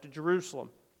going up to Jerusalem.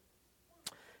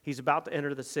 He's about to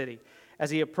enter the city. As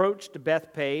he approached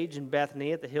Bethpage and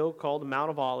Bethany at the hill called the Mount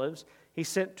of Olives, he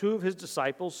sent 2 of his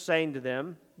disciples, saying to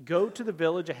them, "Go to the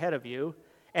village ahead of you,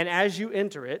 and as you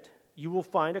enter it, you will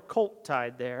find a colt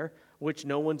tied there, which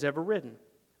no one's ever ridden.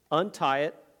 Untie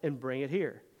it and bring it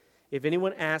here. If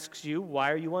anyone asks you,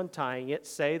 'Why are you untying it?'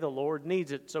 say, 'The Lord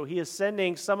needs it.'" So he is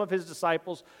sending some of his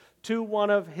disciples to one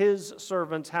of his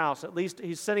servants' house. At least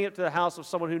he's sending it to the house of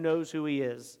someone who knows who he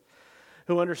is,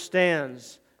 who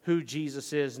understands who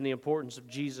Jesus is and the importance of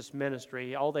Jesus'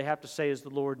 ministry. All they have to say is the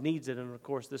Lord needs it. And of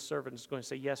course, this servant is going to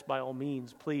say, "Yes, by all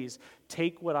means, please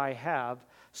take what I have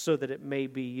so that it may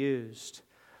be used."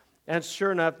 And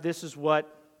sure enough, this is what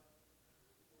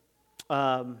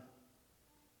they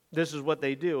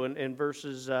do. In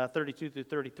verses 32 through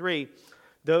 33,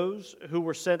 those who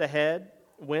were sent ahead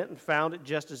went and found it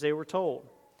just as they were told.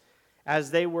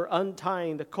 As they were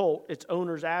untying the colt, its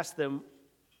owners asked them,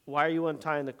 "Why are you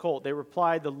untying the colt?" They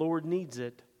replied, "The Lord needs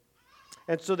it."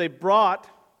 And so they brought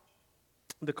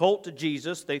the colt to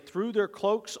Jesus. They threw their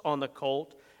cloaks on the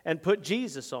colt and put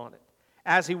Jesus on it.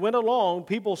 As he went along,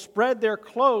 people spread their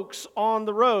cloaks on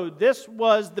the road. This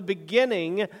was the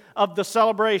beginning of the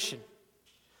celebration.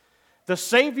 The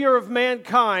Savior of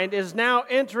mankind is now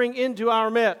entering into our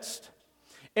midst,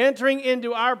 entering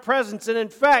into our presence. And in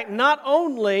fact, not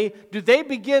only do they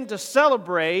begin to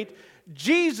celebrate,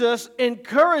 Jesus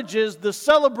encourages the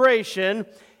celebration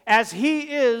as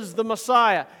he is the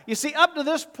Messiah. You see, up to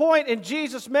this point in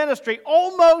Jesus' ministry,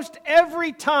 almost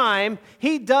every time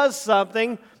he does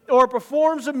something or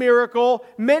performs a miracle,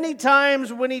 many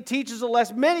times when he teaches a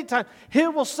lesson, many times, he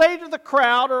will say to the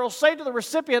crowd or he'll say to the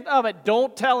recipient of it,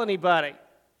 "Don't tell anybody.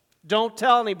 Don't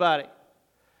tell anybody,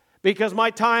 because my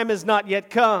time has not yet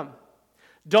come.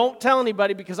 Don't tell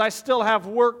anybody because I still have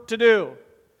work to do."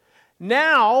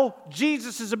 Now,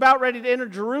 Jesus is about ready to enter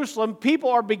Jerusalem. People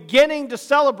are beginning to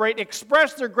celebrate,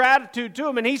 express their gratitude to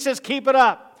him, and he says, "Keep it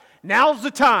up. Now's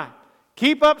the time.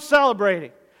 Keep up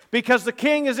celebrating, because the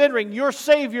King is entering. Your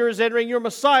Savior is entering. Your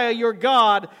Messiah, your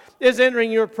God, is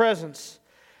entering your presence."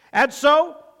 And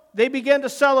so, they begin to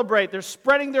celebrate. They're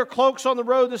spreading their cloaks on the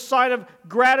road, the sign of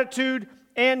gratitude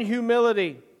and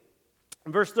humility.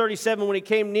 In verse 37, when he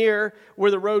came near where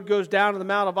the road goes down to the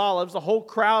Mount of Olives, the whole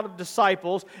crowd of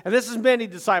disciples, and this is many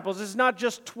disciples, this is not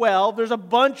just 12, there's a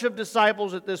bunch of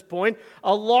disciples at this point,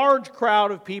 a large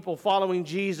crowd of people following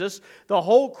Jesus. The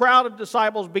whole crowd of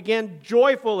disciples began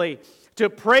joyfully to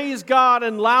praise God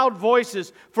in loud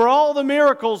voices for all the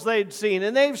miracles they'd seen.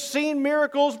 And they've seen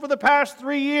miracles for the past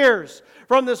 3 years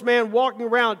from this man walking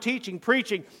around, teaching,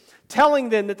 preaching, telling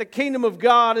them that the kingdom of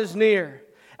God is near.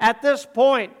 At this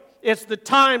point, it's the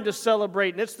time to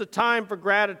celebrate, and it's the time for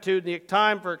gratitude, and the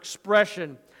time for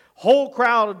expression. Whole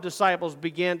crowd of disciples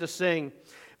began to sing.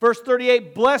 Verse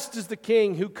 38, "Blessed is the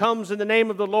King who comes in the name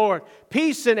of the Lord.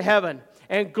 Peace in heaven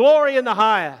and glory in the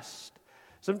highest."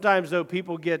 Sometimes, though,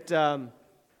 people get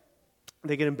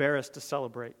embarrassed to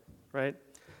celebrate, right?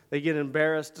 They get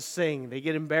embarrassed to sing. They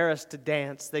get embarrassed to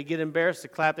dance. They get embarrassed to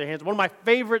clap their hands. One of my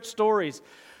favorite stories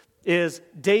is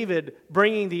David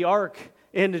bringing the ark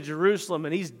into Jerusalem,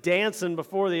 and he's dancing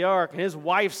before the ark, and his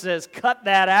wife says, "Cut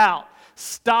that out.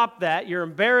 Stop that. You're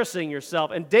embarrassing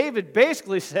yourself." And David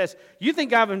basically says, "You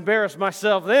think I've embarrassed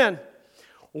myself then?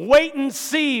 Wait and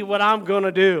see what I'm going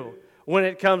to do when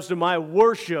it comes to my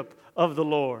worship of the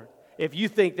Lord. If you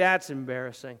think that's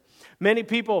embarrassing. Many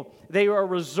people, they are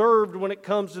reserved when it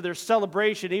comes to their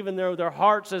celebration, even though their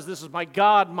heart says, this is my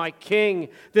God, my King,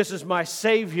 this is my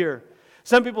Savior.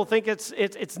 Some people think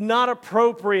it's not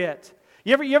appropriate.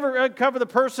 You ever uncover the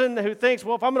person who thinks,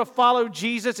 well, if I'm going to follow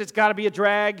Jesus, it's got to be a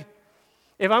drag.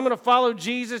 If I'm going to follow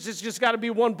Jesus, it's just got to be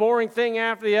one boring thing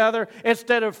after the other.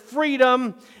 Instead of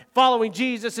freedom, following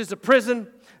Jesus is a prison.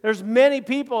 There's many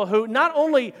people who not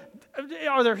only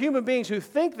are there human beings who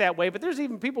think that way, but there's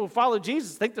even people who follow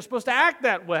Jesus think they're supposed to act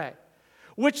that way,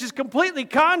 which is completely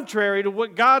contrary to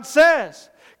what God says,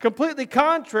 completely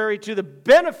contrary to the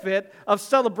benefit of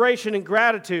celebration and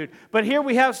gratitude. But here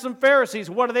we have some Pharisees.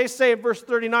 What do they say in verse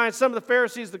 39? Some of the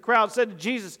Pharisees of the crowd said to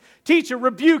Jesus, "Teacher,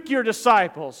 rebuke your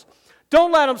disciples.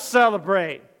 Don't let them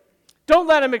celebrate. Don't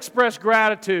let them express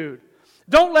gratitude.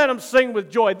 Don't let them sing with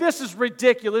joy. This is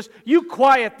ridiculous. You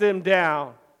quiet them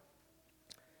down."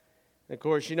 And of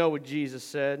course, you know what Jesus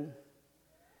said.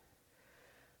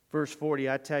 Verse 40,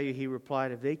 I tell you, he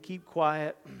replied, if they keep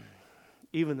quiet,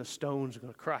 even the stones are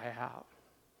going to cry out.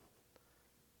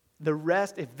 The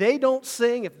rest, if they don't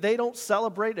sing, if they don't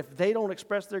celebrate, if they don't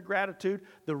express their gratitude,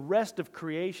 the rest of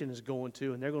creation is going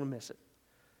to, and they're going to miss it.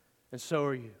 And so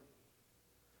are you.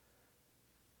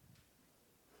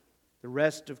 The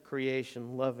rest of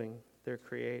creation loving their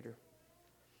Creator.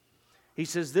 He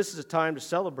says this is a time to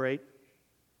celebrate.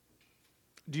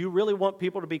 Do you really want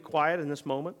people to be quiet in this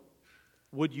moment?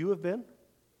 Would you have been?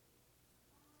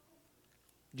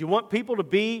 Do you want people to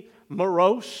be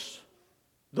morose?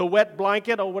 The wet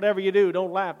blanket or whatever you do.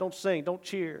 Don't laugh, don't sing, don't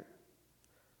cheer.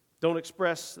 Don't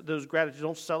express those gratitude,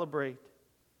 don't celebrate.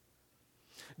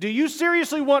 Do you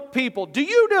seriously want people? Do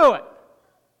you do it?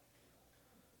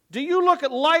 Do you look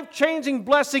at life-changing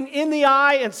blessing in the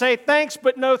eye and say, thanks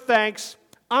but no thanks,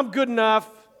 I'm good enough?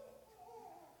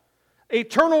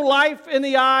 Eternal life in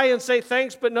the eye and say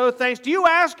thanks but no thanks. Do you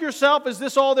ask yourself, is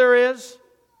this all there is?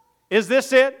 Is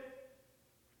this it?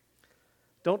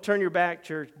 Don't turn your back,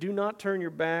 church. Do not turn your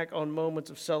back on moments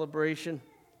of celebration.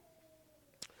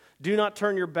 Do not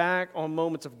turn your back on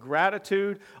moments of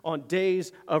gratitude, on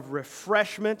days of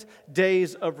refreshment,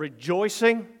 days of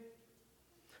rejoicing.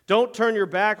 Don't turn your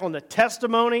back on the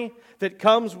testimony that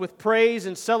comes with praise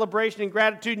and celebration and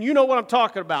gratitude. And you know what I'm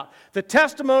talking about. The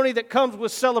testimony that comes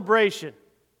with celebration.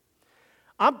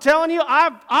 I'm telling you,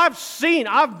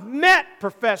 I've met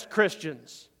professed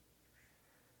Christians.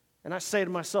 And I say to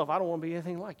myself, I don't want to be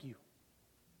anything like you.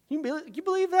 You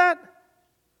believe that?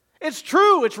 It's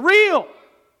true. It's real.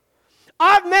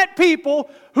 I've met people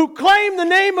who claim the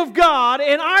name of God,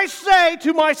 and I say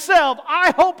to myself,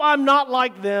 I hope I'm not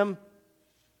like them.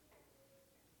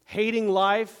 Hating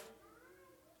life,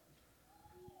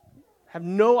 have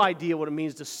no idea what it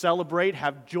means to celebrate,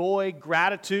 have joy,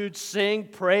 gratitude, sing,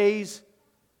 praise.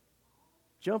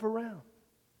 Jump around.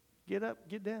 Get up,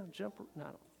 get down, jump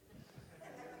around.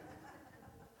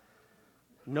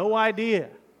 No idea.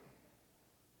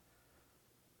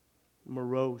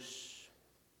 Morose.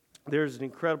 There's an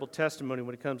incredible testimony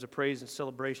when it comes to praise and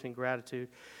celebration and gratitude.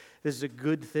 This is a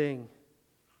good thing.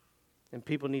 And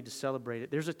people need to celebrate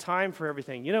it. There's a time for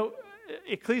everything. You know,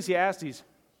 Ecclesiastes,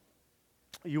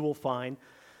 you will find,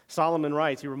 Solomon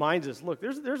writes, he reminds us, look,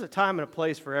 there's a time and a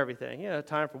place for everything. You know, a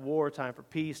time for war, a time for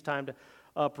peace, time to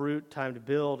uproot, time to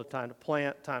build, a time to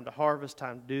plant, time to harvest,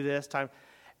 time to do this, time.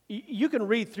 You can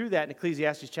read through that in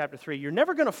Ecclesiastes chapter 3. You're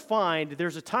never going to find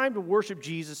there's a time to worship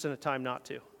Jesus and a time not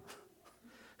to.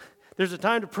 There's a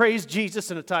time to praise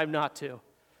Jesus and a time not to.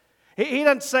 He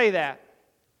doesn't say that.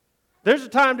 There's a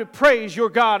time to praise your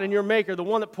God and your Maker, the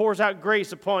one that pours out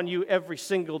grace upon you every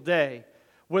single day,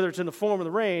 whether it's in the form of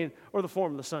the rain or the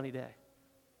form of the sunny day.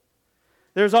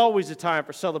 There's always a time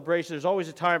for celebration. There's always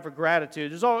a time for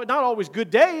gratitude. There's not always good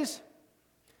days.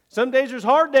 Some days there's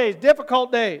hard days,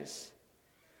 difficult days.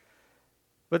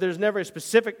 But there's never a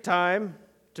specific time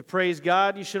to praise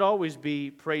God. You should always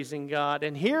be praising God.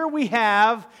 And here we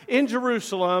have in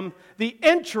Jerusalem the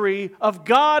entry of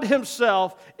God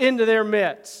Himself into their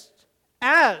midst.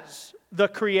 As the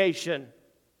creation.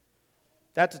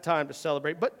 That's a time to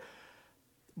celebrate. But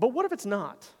what if it's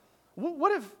not?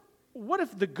 What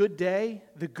if the good day,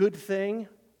 the good thing,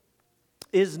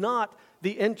 is not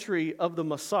the entry of the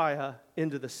Messiah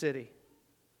into the city?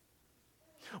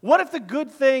 What if the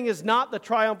good thing is not the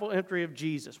triumphal entry of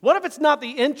Jesus? What if it's not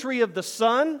the entry of the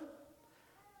sun,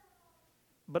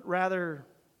 but rather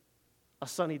a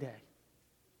sunny day?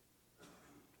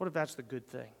 What if that's the good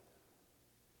thing?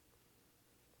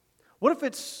 What if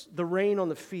it's the rain on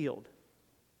the field?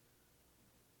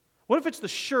 What if it's the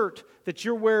shirt that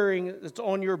you're wearing that's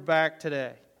on your back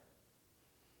today?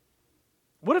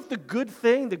 What if the good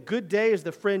thing, the good day, is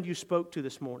the friend you spoke to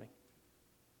this morning?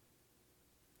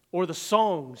 Or the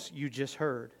songs you just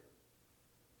heard?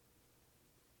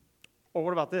 Or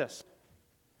what about this?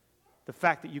 The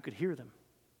fact that you could hear them.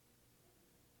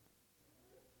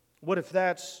 What if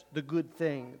that's the good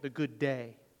thing, the good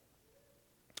day?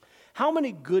 How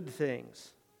many good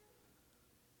things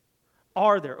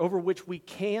are there over which we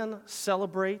can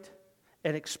celebrate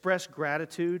and express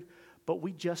gratitude, but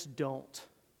we just don't?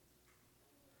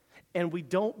 And we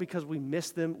don't because we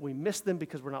miss them. We miss them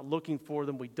because we're not looking for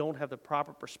them. We don't have the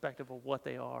proper perspective of what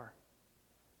they are.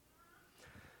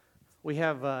 We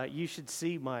have, you should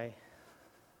see my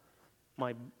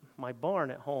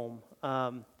barn at home.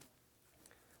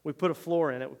 We put a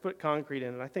floor in it. We put concrete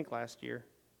in it, I think last year.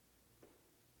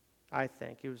 I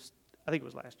think it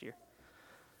was last year.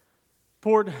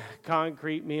 Poured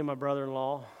concrete, me and my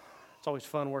brother-in-law. It's always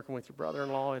fun working with your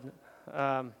brother-in-law, isn't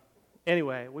it?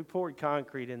 Anyway, we poured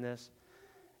concrete in this.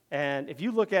 And if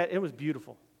you look at it, it was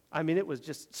beautiful. I mean, it was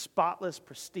just spotless,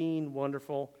 pristine,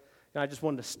 wonderful. And I just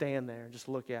wanted to stand there and just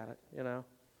look at it, you know.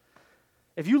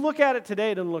 If you look at it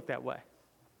today, it doesn't look that way.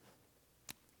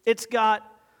 It's got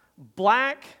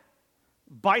black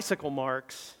bicycle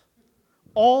marks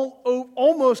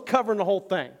almost covering the whole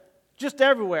thing, just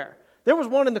everywhere. There was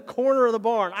one in the corner of the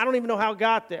barn. I don't even know how it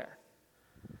got there.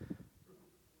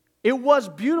 It was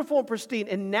beautiful and pristine.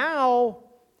 And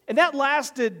that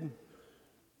lasted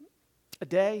a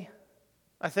day,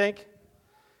 I think.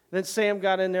 Then Sam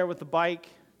got in there with the bike,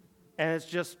 and it's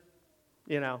just,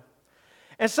 you know.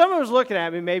 And someone was looking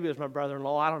at me, maybe it was my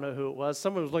brother-in-law, I don't know who it was.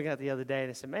 Someone was looking at it the other day, and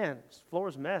they said, man, this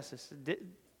floor's a mess. I said,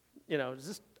 does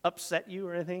this upset you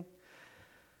or anything?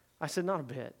 I said, not a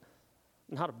bit.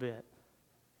 Not a bit.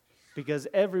 Because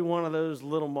every one of those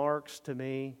little marks to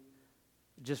me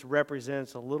just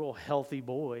represents a little healthy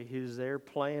boy who's there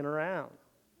playing around,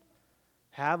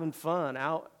 having fun,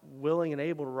 out willing and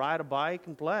able to ride a bike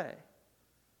and play.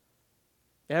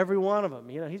 Every one of them,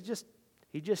 you know, he just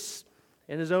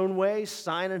in his own way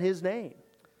signing his name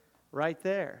right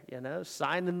there, you know,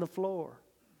 signing the floor.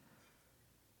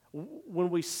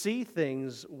 When we see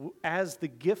things as the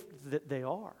gift that they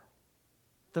are,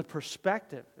 the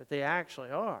perspective that they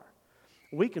actually are,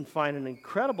 we can find an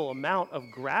incredible amount of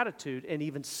gratitude and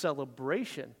even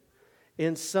celebration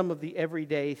in some of the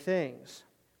everyday things.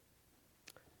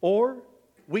 Or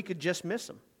we could just miss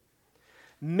them.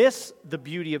 Miss the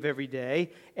beauty of every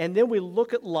day, and then we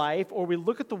look at life, or we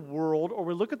look at the world, or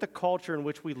we look at the culture in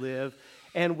which we live,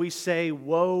 and we say,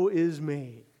 woe is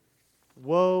me.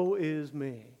 Woe is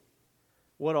me.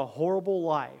 What a horrible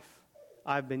life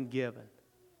I've been given.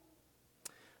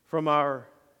 From our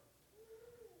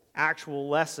actual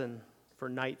lesson for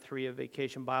night 3 of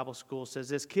Vacation Bible School says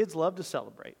this: kids love to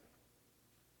celebrate.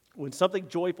 When something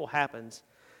joyful happens,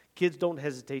 kids don't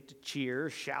hesitate to cheer,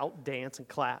 shout, dance, and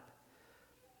clap.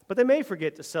 But they may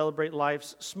forget to celebrate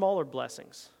life's smaller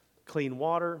blessings: clean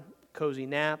water, cozy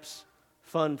naps,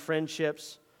 fun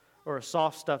friendships, or a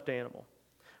soft stuffed animal.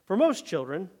 For most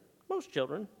children,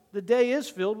 the day is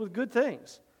filled with good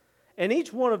things, and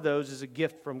each one of those is a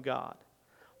gift from God.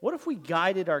 What if we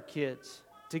guided our kids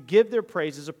to give their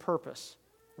praises a purpose?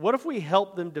 What if we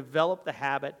helped them develop the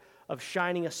habit of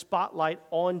shining a spotlight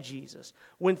on Jesus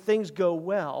when things go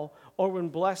well or when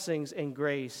blessings and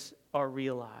grace are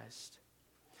realized?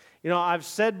 You know, I've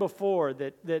said before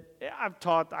that I've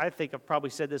taught, I think I've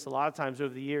probably said this a lot of times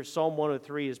over the years, Psalm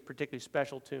 103 is particularly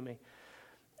special to me.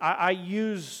 I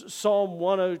use Psalm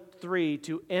 103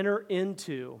 to enter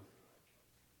into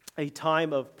a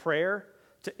time of prayer,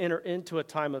 to enter into a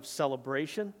time of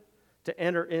celebration, to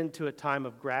enter into a time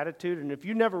of gratitude. And if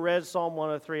you never read Psalm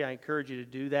 103, I encourage you to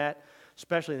do that,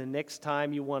 especially the next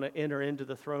time you want to enter into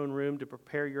the throne room to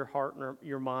prepare your heart and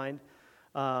your mind.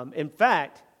 In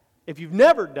fact, if you've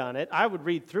never done it, I would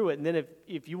read through it, and then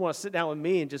if you want to sit down with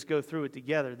me and just go through it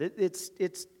together,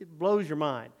 it blows your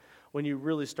mind when you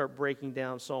really start breaking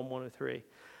down Psalm 103.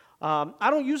 I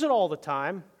don't use it all the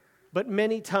time, but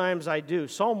many times I do.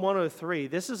 Psalm 103,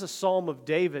 this is a psalm of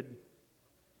David,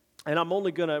 and I'm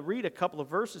only going to read a couple of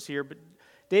verses here, but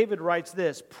David writes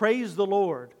this: "Praise the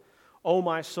Lord, O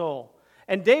my soul."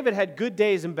 And David had good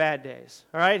days and bad days.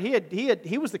 All right,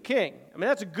 he was the king. I mean,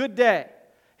 that's a good day.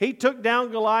 He took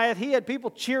down Goliath. He had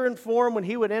people cheering for him when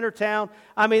he would enter town.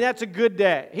 I mean, that's a good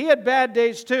day. He had bad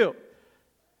days too.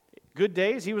 Good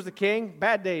days, he was the king.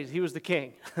 Bad days, he was the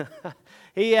king.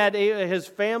 He had his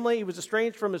family. He was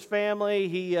estranged from his family.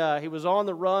 He was on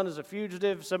the run as a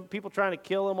fugitive. Some people trying to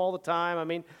kill him all the time. I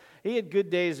mean, he had good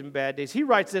days and bad days. He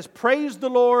writes this: "Praise the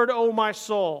Lord, O my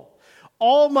soul.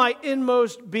 All my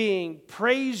inmost being,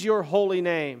 praise your holy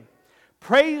name.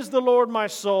 Praise the Lord, my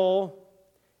soul.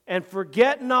 and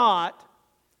forget not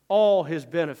all His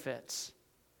benefits.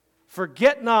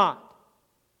 Forget not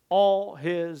all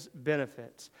His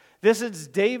benefits. This is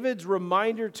David's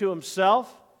reminder to himself.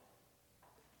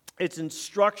 It's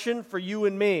instruction for you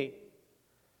and me.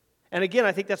 And again,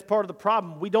 I think that's part of the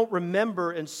problem. We don't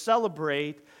remember and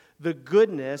celebrate the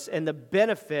goodness and the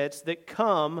benefits that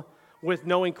come with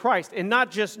knowing Christ. And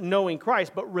not just knowing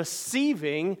Christ, but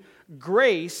receiving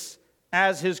grace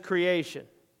as His creation.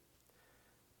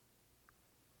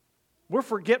 We're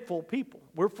forgetful people.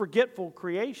 We're forgetful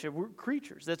creation. We're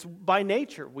creatures. That's by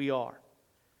nature we are.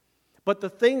 But the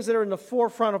things that are in the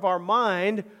forefront of our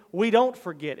mind, we don't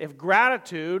forget. If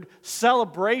gratitude,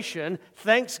 celebration,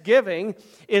 thanksgiving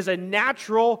is a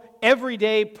natural,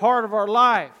 everyday part of our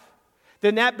life,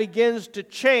 then that begins to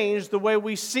change the way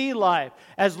we see life.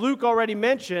 As Luke already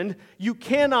mentioned, you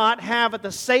cannot have at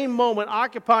the same moment,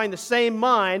 occupying the same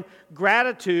mind,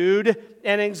 gratitude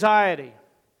and anxiety.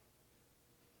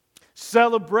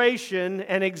 Celebration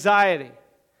and anxiety.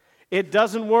 It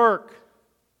doesn't work.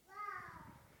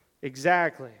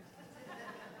 Exactly.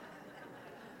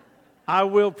 I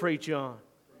will preach on.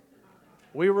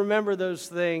 We remember those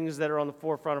things that are on the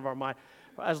forefront of our mind.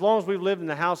 As long as we've lived in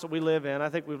the house that we live in, I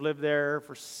think we've lived there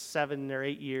for 7 or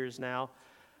 8 years now.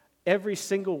 Every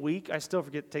single week, I still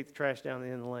forget to take the trash down the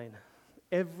end of the lane.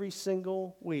 Every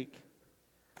single week.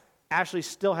 Ashley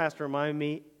still has to remind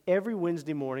me every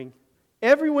Wednesday morning.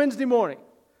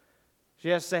 She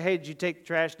has to say, hey, did you take the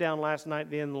trash down last night at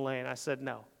the end of the lane? I said,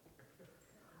 no.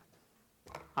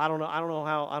 I don't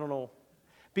know.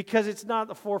 Because it's not at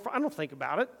the forefront. I don't think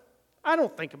about it. I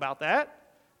don't think about that.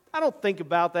 I don't think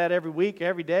about that every week,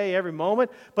 every day, every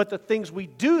moment. But the things we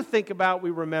do think about, we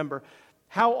remember.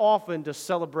 How often does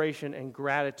celebration and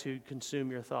gratitude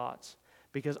consume your thoughts?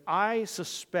 Because I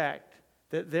suspect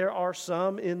that there are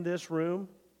some in this room,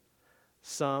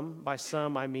 by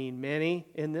some I mean many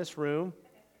in this room,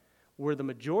 where the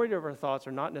majority of our thoughts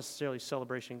are not necessarily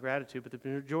celebration and gratitude, but the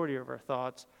majority of our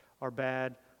thoughts are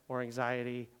bad or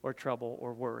anxiety or trouble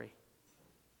or worry.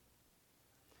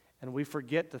 And we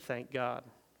forget to thank God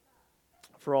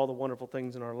for all the wonderful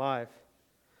things in our life.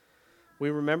 We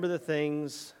remember the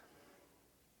things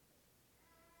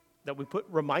that we put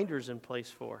reminders in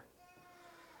place for.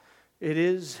 It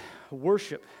is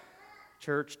worship,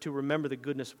 church, to remember the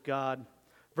goodness of God.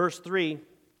 Verse 3,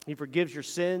 He forgives your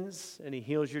sins and He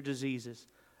heals your diseases.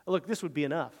 Look, this would be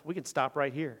enough. We could stop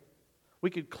right here. We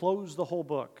could close the whole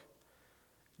book.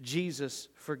 Jesus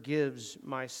forgives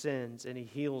my sins and He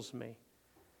heals me.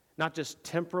 Not just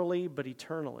temporally, but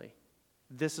eternally.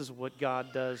 This is what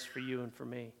God does for you and for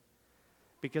me.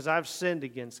 Because I've sinned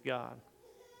against God.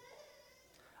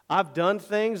 I've done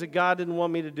things that God didn't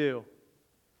want me to do.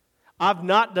 I've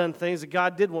not done things that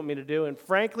God did want me to do. And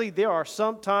frankly, there are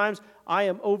some times I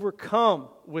am overcome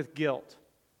with guilt.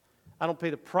 I don't pay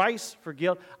the price for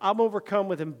guilt. I'm overcome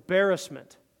with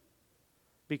embarrassment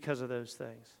because of those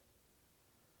things.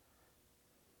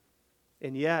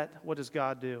 And yet, what does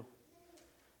God do?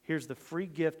 Here's the free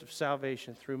gift of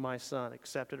salvation through my Son,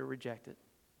 accept it or reject it.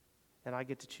 And I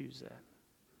get to choose that.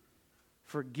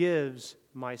 Forgives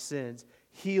my sins,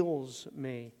 heals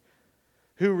me.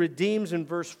 Who redeems, in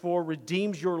verse 4,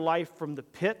 redeems your life from the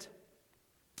pit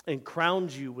and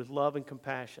crowns you with love and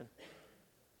compassion.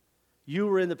 You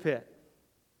were in the pit.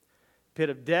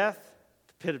 Pit of death,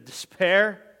 the pit of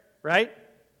despair, right?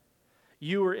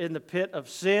 You were in the pit of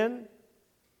sin.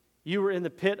 You were in the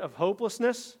pit of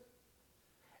hopelessness.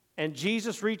 And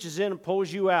Jesus reaches in and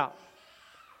pulls you out.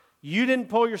 You didn't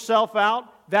pull yourself out.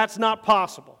 That's not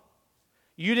possible.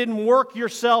 You didn't work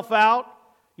yourself out.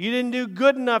 You didn't do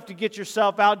good enough to get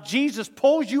yourself out. Jesus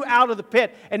pulls you out of the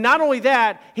pit. And not only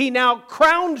that, He now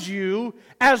crowns you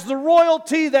as the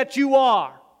royalty that you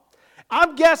are.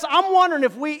 I'm wondering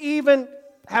if we even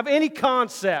have any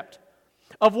concept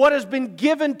of what has been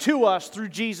given to us through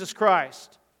Jesus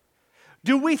Christ.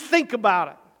 Do we think about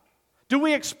it? Do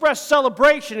we express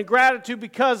celebration and gratitude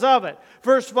because of it?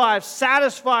 Verse 5,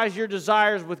 satisfies your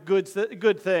desires with good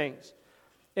things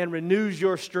and renews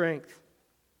your strength.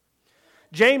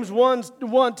 James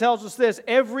 1 tells us this,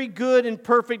 every good and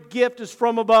perfect gift is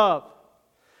from above,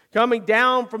 coming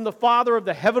down from the Father of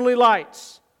the heavenly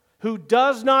lights, who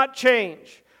does not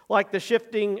change like the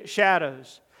shifting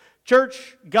shadows.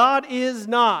 Church, God is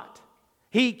not,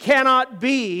 He cannot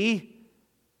be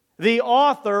the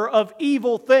author of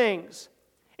evil things.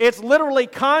 It's literally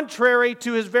contrary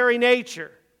to His very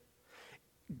nature.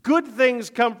 Good things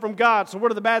come from God, so where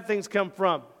do the bad things come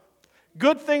from?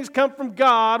 Good things come from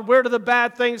God, where do the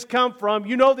bad things come from?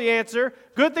 You know the answer.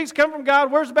 Good things come from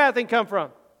God, where's the bad thing come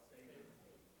from?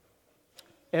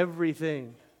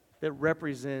 Everything that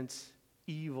represents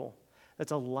evil,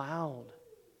 that's allowed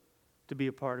to be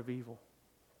a part of evil.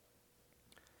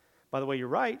 By the way, you're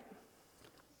right.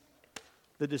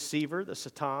 The deceiver, the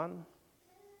Satan,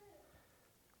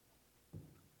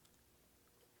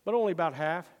 but only about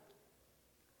half,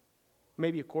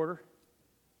 maybe a quarter.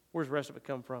 Where's the rest of it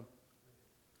come from?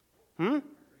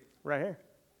 Right here.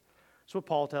 That's what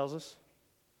Paul tells us.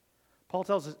 Paul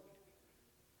tells us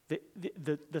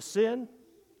the sin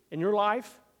in your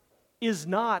life is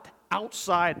not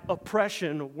outside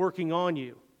oppression working on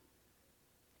you.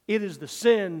 It is the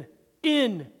sin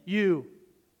in you,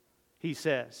 he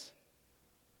says.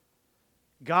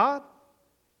 God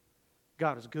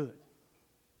is good.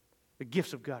 The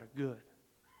gifts of God are good.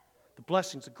 The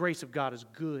blessings, the grace of God is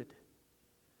good.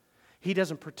 He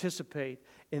doesn't participate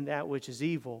in that which is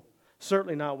evil.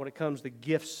 Certainly not when it comes to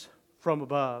gifts from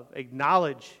above.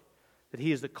 Acknowledge that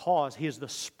He is the cause. He is the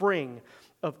spring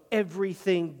of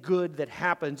everything good that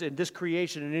happens in this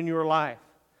creation and in your life.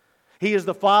 He is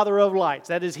the Father of lights.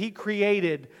 That is, He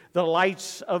created the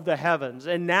lights of the heavens.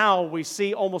 And now we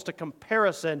see almost a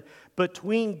comparison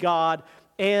between God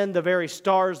and the very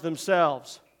stars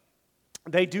themselves.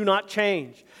 They do not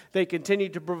change. They continue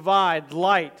to provide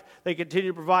light. They continue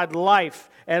to provide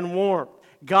life and warmth.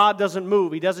 God doesn't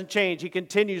move. He doesn't change. He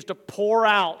continues to pour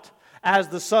out, as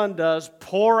the sun does,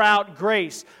 pour out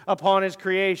grace upon His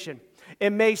creation.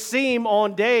 It may seem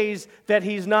on days that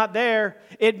He's not there.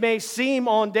 It may seem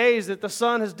on days that the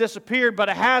sun has disappeared, but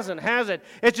it hasn't, has it?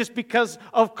 It's just because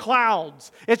of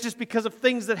clouds. It's just because of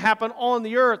things that happen on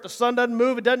the earth. The sun doesn't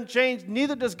move, it doesn't change,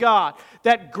 neither does God.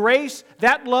 That grace,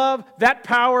 that love, that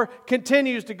power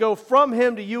continues to go from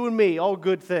Him to you and me, all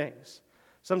good things.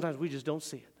 Sometimes we just don't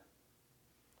see it.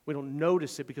 We don't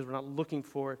notice it because we're not looking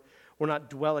for it. We're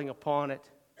not dwelling upon it.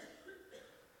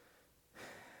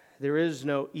 There is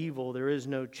no evil. There is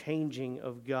no changing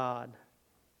of God.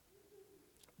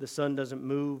 The sun doesn't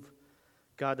move.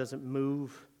 God doesn't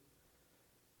move.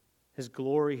 His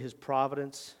glory, His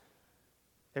providence,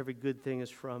 every good thing is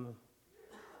from Him.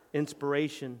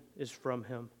 Inspiration is from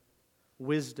Him.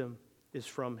 Wisdom is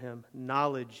from Him.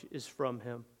 Knowledge is from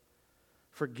Him.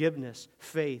 Forgiveness,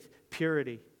 faith,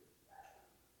 purity.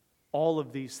 All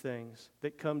of these things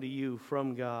that come to you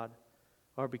from God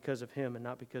are because of Him and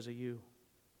not because of you.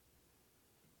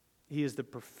 He is the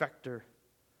perfecter,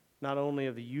 not only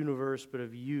of the universe, but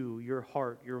of you, your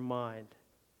heart, your mind.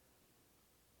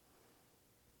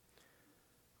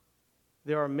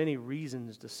 There are many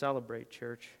reasons to celebrate,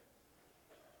 church.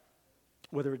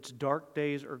 Whether it's dark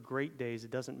days or great days,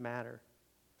 it doesn't matter.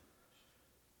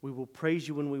 We will praise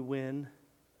you when we win.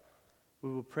 We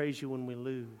will praise you when we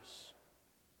lose.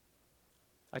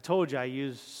 I told you I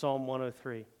used Psalm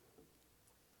 103.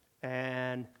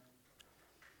 And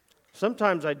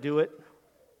sometimes I do it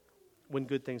when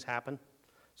good things happen.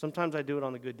 Sometimes I do it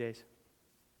on the good days.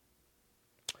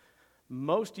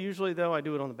 Most usually, though, I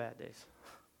do it on the bad days.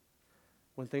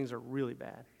 When things are really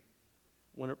bad.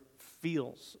 When it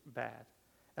feels bad.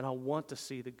 And I want to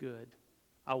see the good.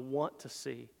 I want to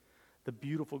see the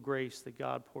beautiful grace that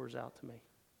God pours out to me.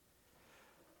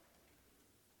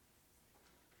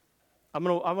 I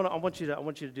want you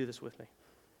to do this with me.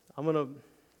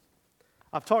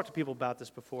 I've talked to people about this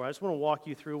before. I just want to walk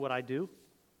you through what I do.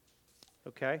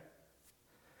 Okay?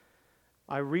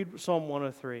 I read Psalm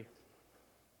 103.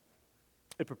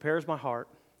 It prepares my heart,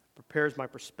 prepares my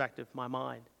perspective, my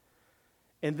mind.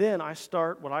 And then I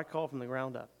start what I call from the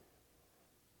ground up.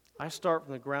 I start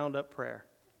from the ground up prayer.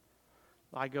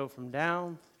 I go from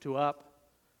down to up,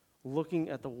 looking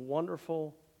at the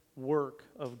wonderful work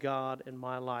of God in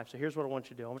my life. So here's what I want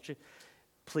you to do. I want you,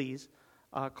 please,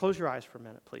 close your eyes for a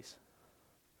minute, please.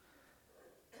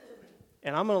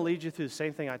 And I'm going to lead you through the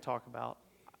same thing I talk about.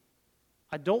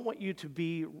 I don't want you to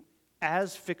be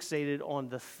as fixated on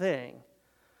the thing,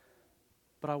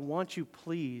 but I want you,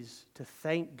 please, to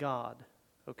thank God,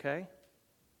 okay?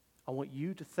 I want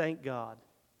you to thank God.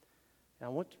 And I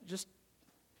want just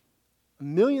a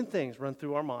million things run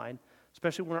through our mind,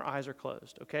 especially when our eyes are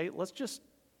closed, okay? Let's just,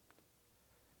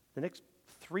 the next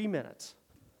 3 minutes,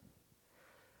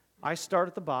 I start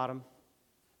at the bottom,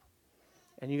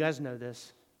 and you guys know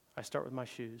this. I start with my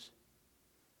shoes.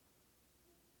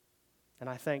 And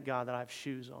I thank God that I have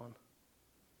shoes on.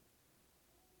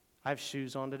 I have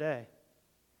shoes on today.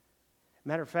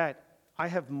 Matter of fact, I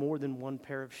have more than one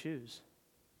pair of shoes.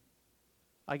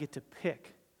 I get to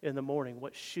pick in the morning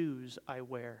what shoes I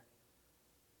wear.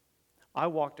 I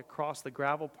walked across the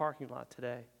gravel parking lot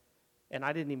today, and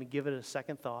I didn't even give it a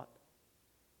second thought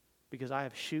because I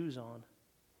have shoes on.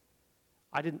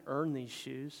 I didn't earn these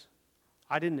shoes.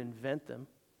 I didn't invent them.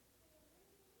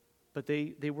 But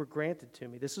they were granted to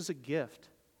me. This is a gift.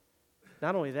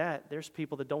 Not only that, there's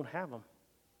people that don't have them.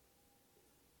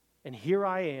 And here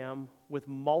I am with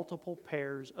multiple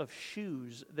pairs of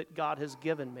shoes that God has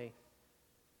given me.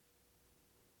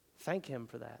 Thank Him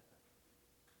for that.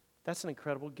 That's an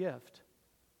incredible gift.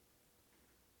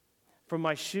 From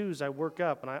my shoes, I work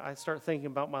up and I start thinking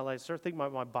about my legs, start thinking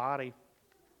about my body,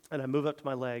 and I move up to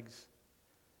my legs.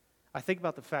 I think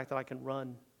about the fact that I can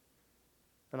run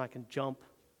and I can jump,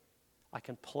 I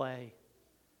can play.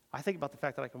 I think about the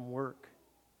fact that I can work.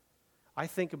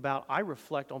 I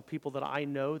reflect on people that I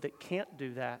know that can't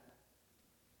do that.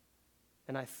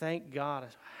 And I thank God.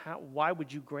 Why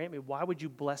would you grant me? Why would you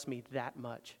bless me that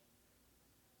much?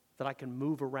 That I can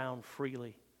move around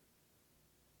freely.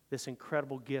 This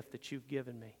incredible gift that you've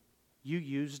given me. You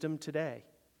used them today.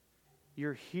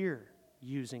 You're here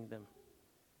using them.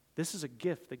 This is a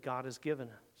gift that God has given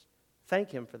us.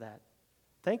 Thank Him for that.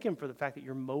 Thank Him for the fact that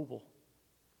you're mobile.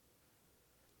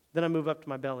 Then I move up to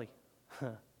my belly.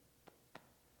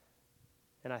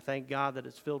 And I thank God that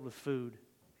it's filled with food.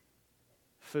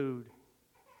 Food.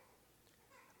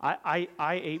 I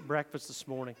ate breakfast this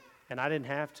morning, and I didn't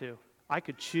have to. I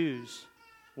could choose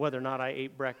whether or not I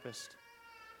ate breakfast.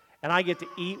 And I get to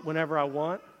eat whenever I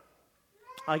want.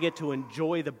 I get to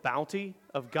enjoy the bounty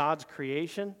of God's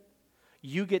creation.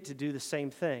 You get to do the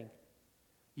same thing.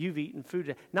 You've eaten food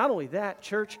today. Not only that,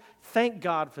 church, thank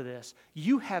God for this.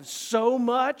 You have so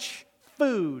much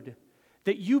food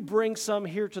that you bring some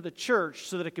here to the church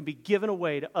so that it can be given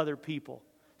away to other people.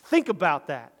 Think about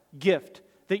that gift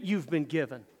that you've been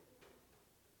given.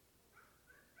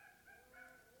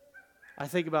 I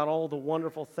think about all the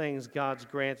wonderful things God's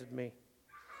granted me.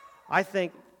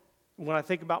 When I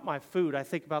think about my food, I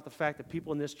think about the fact that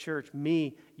people in this church,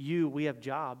 me, you, we have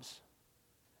jobs.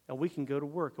 And we can go to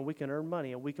work, and we can earn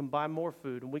money, and we can buy more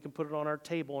food, and we can put it on our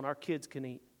table, and our kids can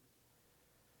eat.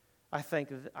 I thank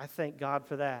God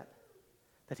for that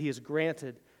He has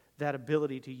granted that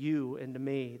ability to you and to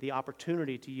me, the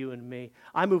opportunity to you and me.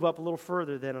 I move up a little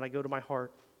further then, and I go to my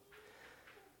heart.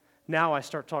 Now I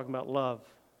start talking about love.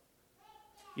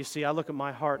 You see, I look at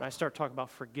my heart, and I start talking about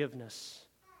forgiveness.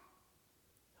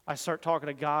 I start talking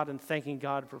to God and thanking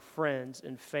God for friends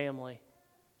and family.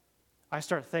 I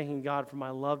start thanking God for my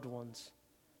loved ones.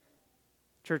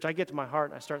 Church, I get to my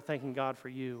heart and I start thanking God for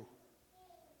you.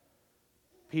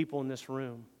 People in this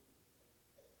room.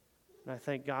 And I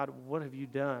thank God, what have you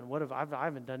done? I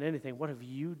haven't done anything. What have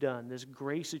you done? This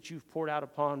grace that you've poured out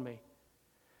upon me.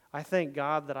 I thank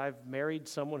God that I've married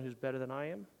someone who's better than I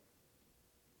am.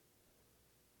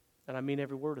 And I mean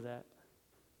every word of that.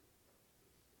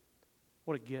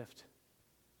 What a gift.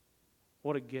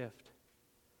 What a gift.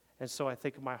 And so I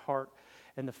think of my heart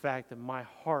and the fact that my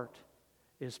heart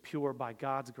is pure by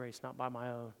God's grace, not by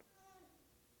my own.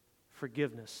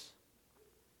 Forgiveness.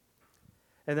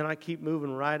 And then I keep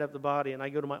moving right up the body, and I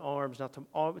go to my arms. Now,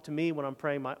 to me, when I'm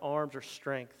praying, my arms are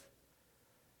strength.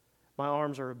 My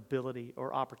arms are ability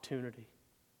or opportunity.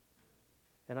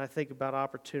 And I think about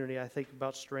opportunity. I think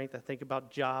about strength. I think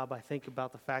about job. I think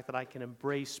about the fact that I can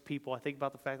embrace people. I think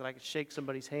about the fact that I can shake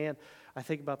somebody's hand. I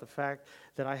think about the fact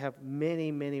that I have many,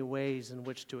 many ways in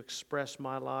which to express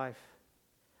my life.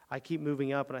 I keep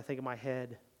moving up, and I think of my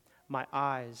head, my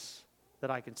eyes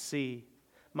that I can see,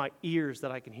 my ears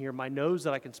that I can hear, my nose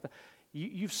that I can smell.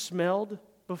 You've smelled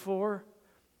before,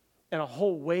 and a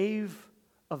whole wave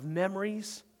of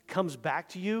memories comes back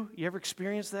to you. You ever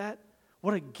experienced that?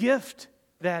 What a gift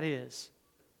that is.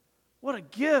 What a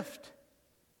gift.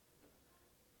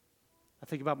 I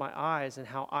think about my eyes and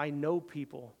how I know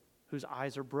people whose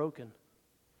eyes are broken.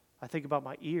 I think about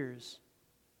my ears.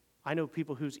 I know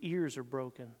people whose ears are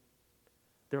broken.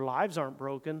 Their lives aren't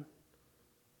broken,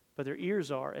 but their ears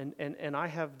are. And I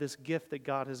have this gift that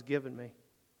God has given me.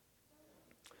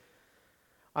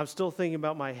 I'm still thinking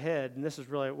about my head, and this is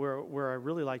really where I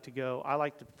really like to go. I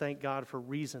like to thank God for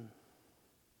reason,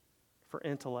 for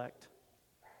intellect.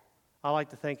 I like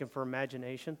to thank Him for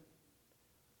imagination.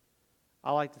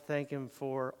 I like to thank Him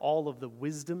for all of the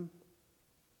wisdom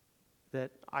that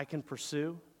I can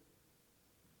pursue.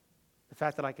 The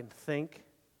fact that I can think.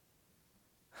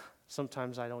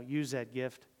 Sometimes I don't use that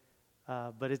gift,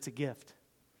 but it's a gift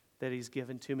that He's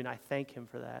given to me, and I thank Him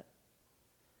for that.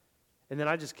 And then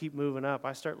I just keep moving up.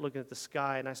 I start looking at the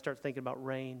sky, and I start thinking about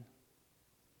rain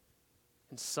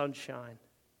and sunshine.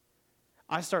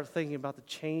 I start thinking about the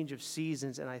change of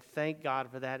seasons, and I thank God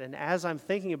for that. And as I'm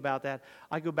thinking about that,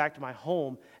 I go back to my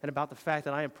home and about the fact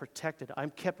that I am protected. I'm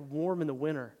kept warm in the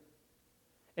winter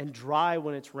and dry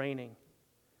when it's raining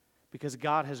because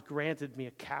God has granted me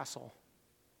a castle.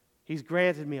 He's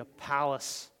granted me a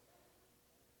palace,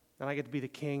 and I get to be the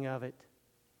king of it.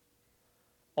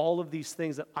 All of these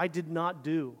things that I did not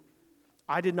do.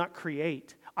 I did not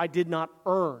create. I did not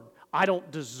earn. I don't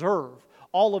deserve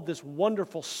all of this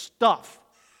wonderful stuff,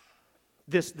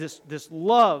 this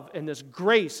love and this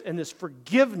grace and this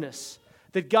forgiveness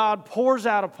that God pours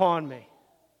out upon me.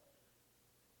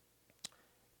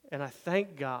 And I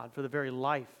thank God for the very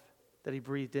life that He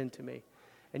breathed into me.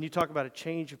 And you talk about a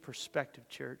change of perspective,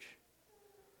 church.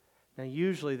 Now,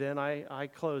 usually then I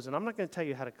close, and I'm not going to tell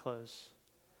you how to close.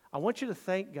 I want you to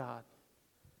thank God.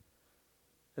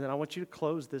 And then I want you to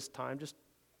close this time just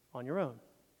on your own.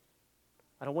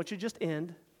 I don't want you to just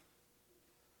end.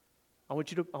 I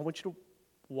want you to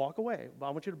walk away. I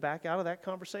want you to back out of that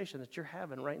conversation that you're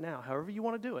having right now, however you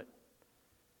want to do it.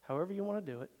 However you want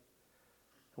to do it.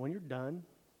 And when you're done,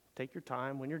 take your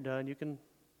time. When you're done, you can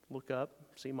look up,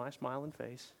 see my smiling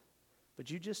face. But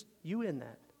you end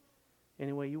that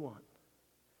any way you want.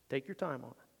 Take your time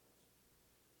on it.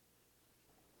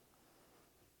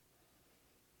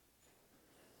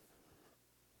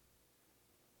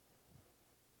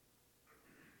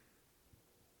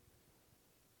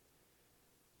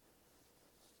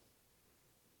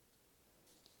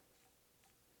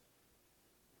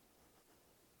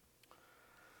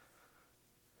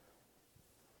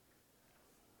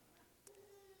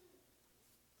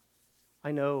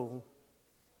 I know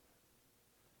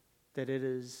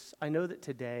that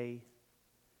today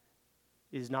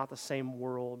is not the same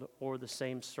world or the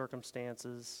same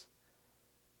circumstances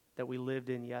that we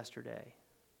lived in yesterday.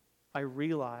 I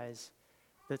realize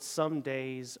that some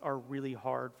days are really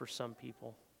hard for some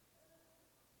people.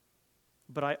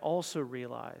 But I also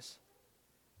realize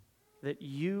that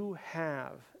you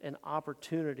have an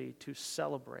opportunity to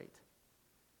celebrate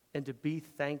and to be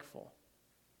thankful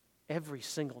every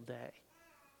single day.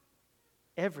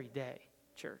 Every day,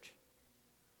 church.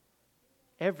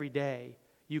 Every day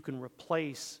you can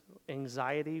replace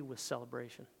anxiety with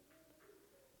celebration.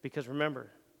 Because remember,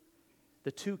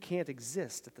 the two can't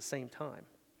exist at the same time.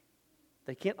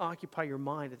 They can't occupy your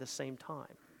mind at the same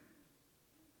time.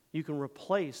 You can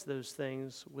replace those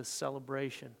things with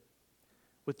celebration,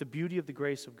 with the beauty of the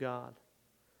grace of God.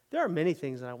 There are many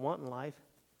things that I want in life.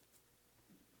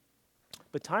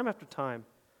 But time after time,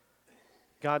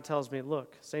 God tells me,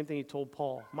 look, same thing He told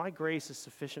Paul, my grace is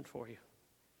sufficient for you.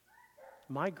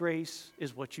 My grace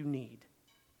is what you need.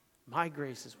 My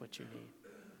grace is what you need.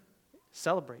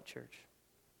 Celebrate, church.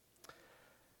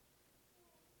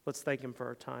 Let's thank Him for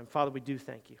our time. Father, we do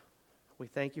thank You. We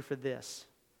thank You for this.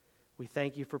 We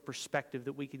thank You for perspective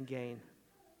that we can gain.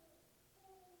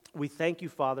 We thank You,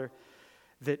 Father,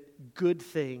 that good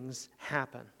things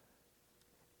happen.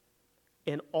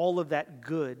 And all of that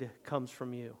good comes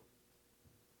from You.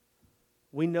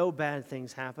 We know bad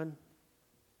things happen,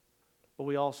 but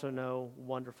we also know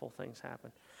wonderful things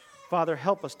happen. Father,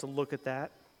 help us to look at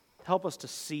that. Help us to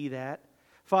see that.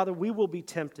 Father, we will be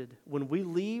tempted. When we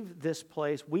leave this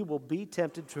place, we will be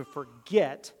tempted to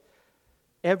forget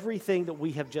everything that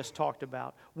we have just talked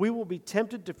about. We will be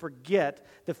tempted to forget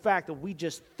the fact that we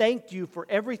just thanked You for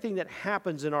everything that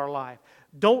happens in our life.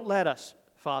 Don't let us,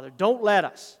 Father, don't let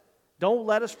us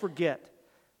forget.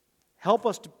 Help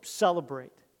us to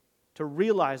celebrate, to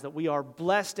realize that we are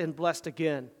blessed and blessed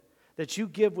again, that You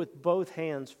give with both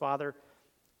hands, Father,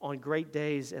 on great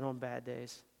days and on bad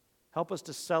days. Help us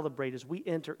to celebrate as we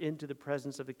enter into the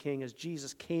presence of the King. As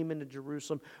Jesus came into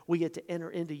Jerusalem, we get to enter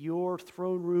into Your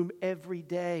throne room every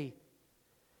day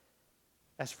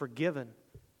as forgiven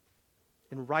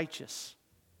and righteous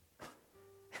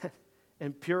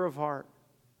and pure of heart.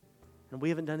 And we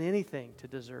haven't done anything to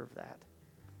deserve that.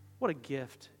 What a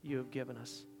gift You have given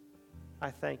us.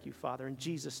 I thank You, Father, in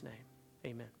Jesus' name.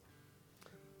 Amen.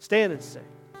 Stand and sing.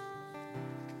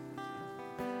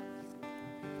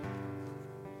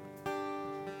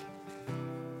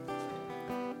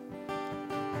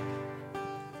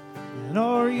 And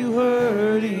are you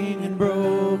hurting and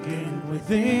broken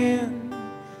within,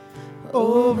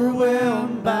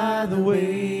 overwhelmed by the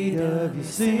weight of your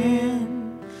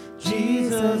sin?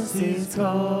 Jesus is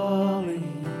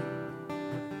calling.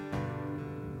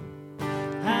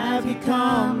 Have you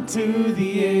come to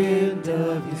the end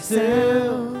of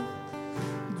yourself?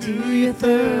 Do you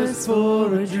thirst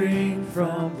for a drink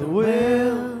from the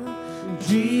well?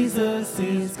 Jesus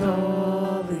is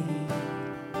calling.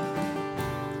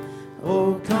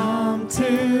 Oh, come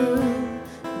to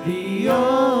the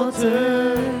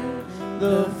altar.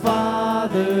 The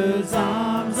Father's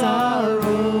arms are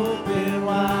open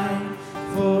wide.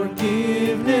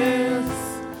 Forgiveness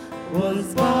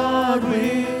was bought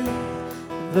with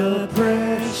the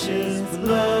precious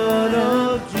blood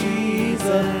of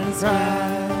Jesus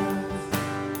Christ.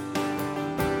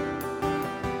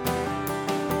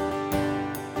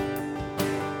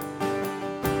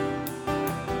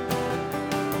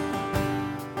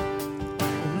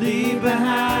 Leave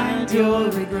behind your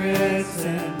regrets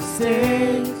and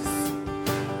mistakes.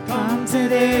 Come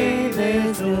today,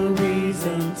 there's no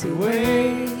reason to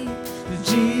wait.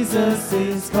 Jesus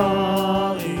is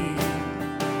calling.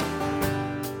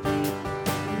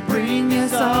 Bring your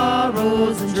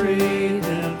sorrows and trade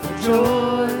them for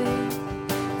joy.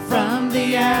 From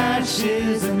the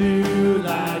ashes a new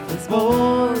life is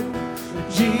born.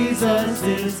 Jesus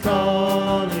is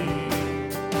calling.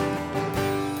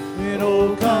 And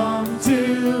oh, come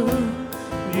to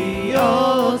the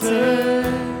altar.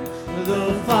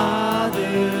 The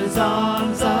Father's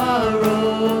arms are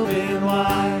open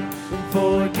wide. And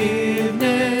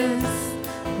forgiveness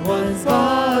was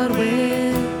bought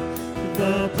with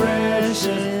the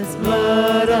precious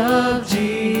blood of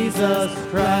Jesus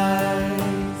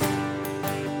Christ.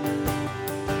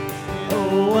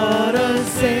 Oh, what a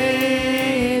Savior!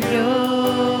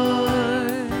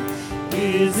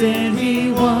 Isn't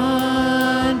He wonderful?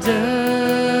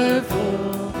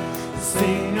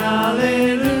 Sing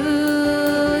hallelujah,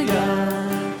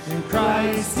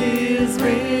 Christ is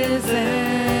risen.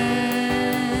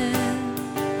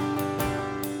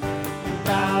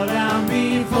 Bow down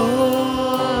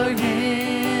before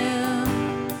Him,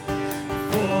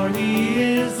 for He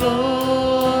is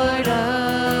Lord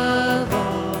of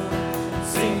all.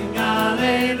 Sing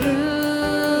hallelujah,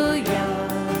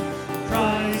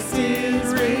 Christ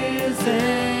is risen.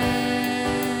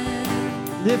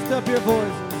 Lift up your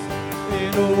voices.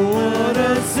 And oh, what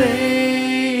a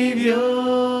Savior!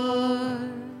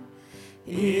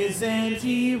 Isn't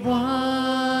He wonderful?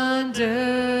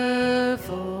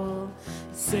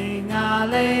 Sing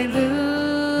hallelujah,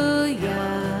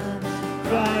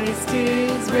 Christ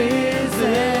is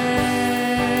risen.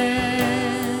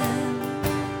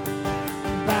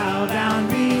 Bow down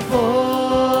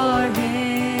before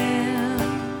Him,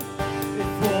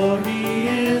 for He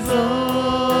is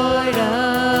Lord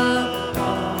of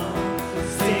all.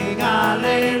 Sing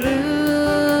hallelujah,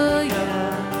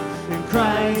 and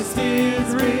Christ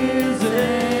is risen.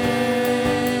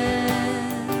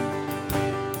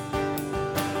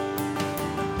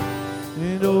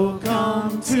 And oh,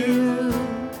 come to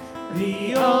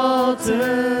the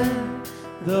altar.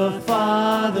 The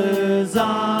Father's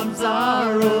arms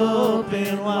are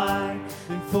open wide,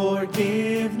 and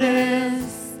forgiveness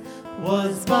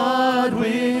was bought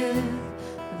with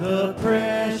the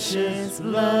precious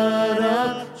blood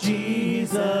of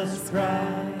Jesus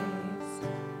Christ.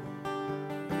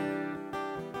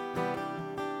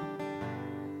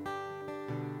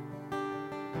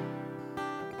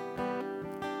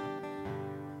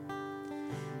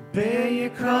 Bear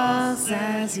your cross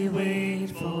as you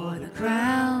wait for the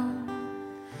crown.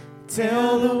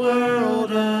 Tell the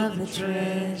world of the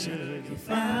treasure you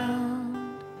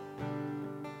found.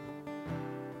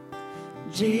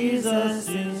 Jesus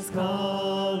is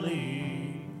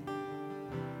calling.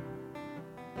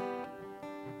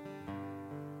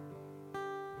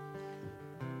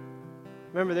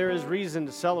 Remember, there is reason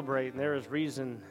to celebrate, and there is reason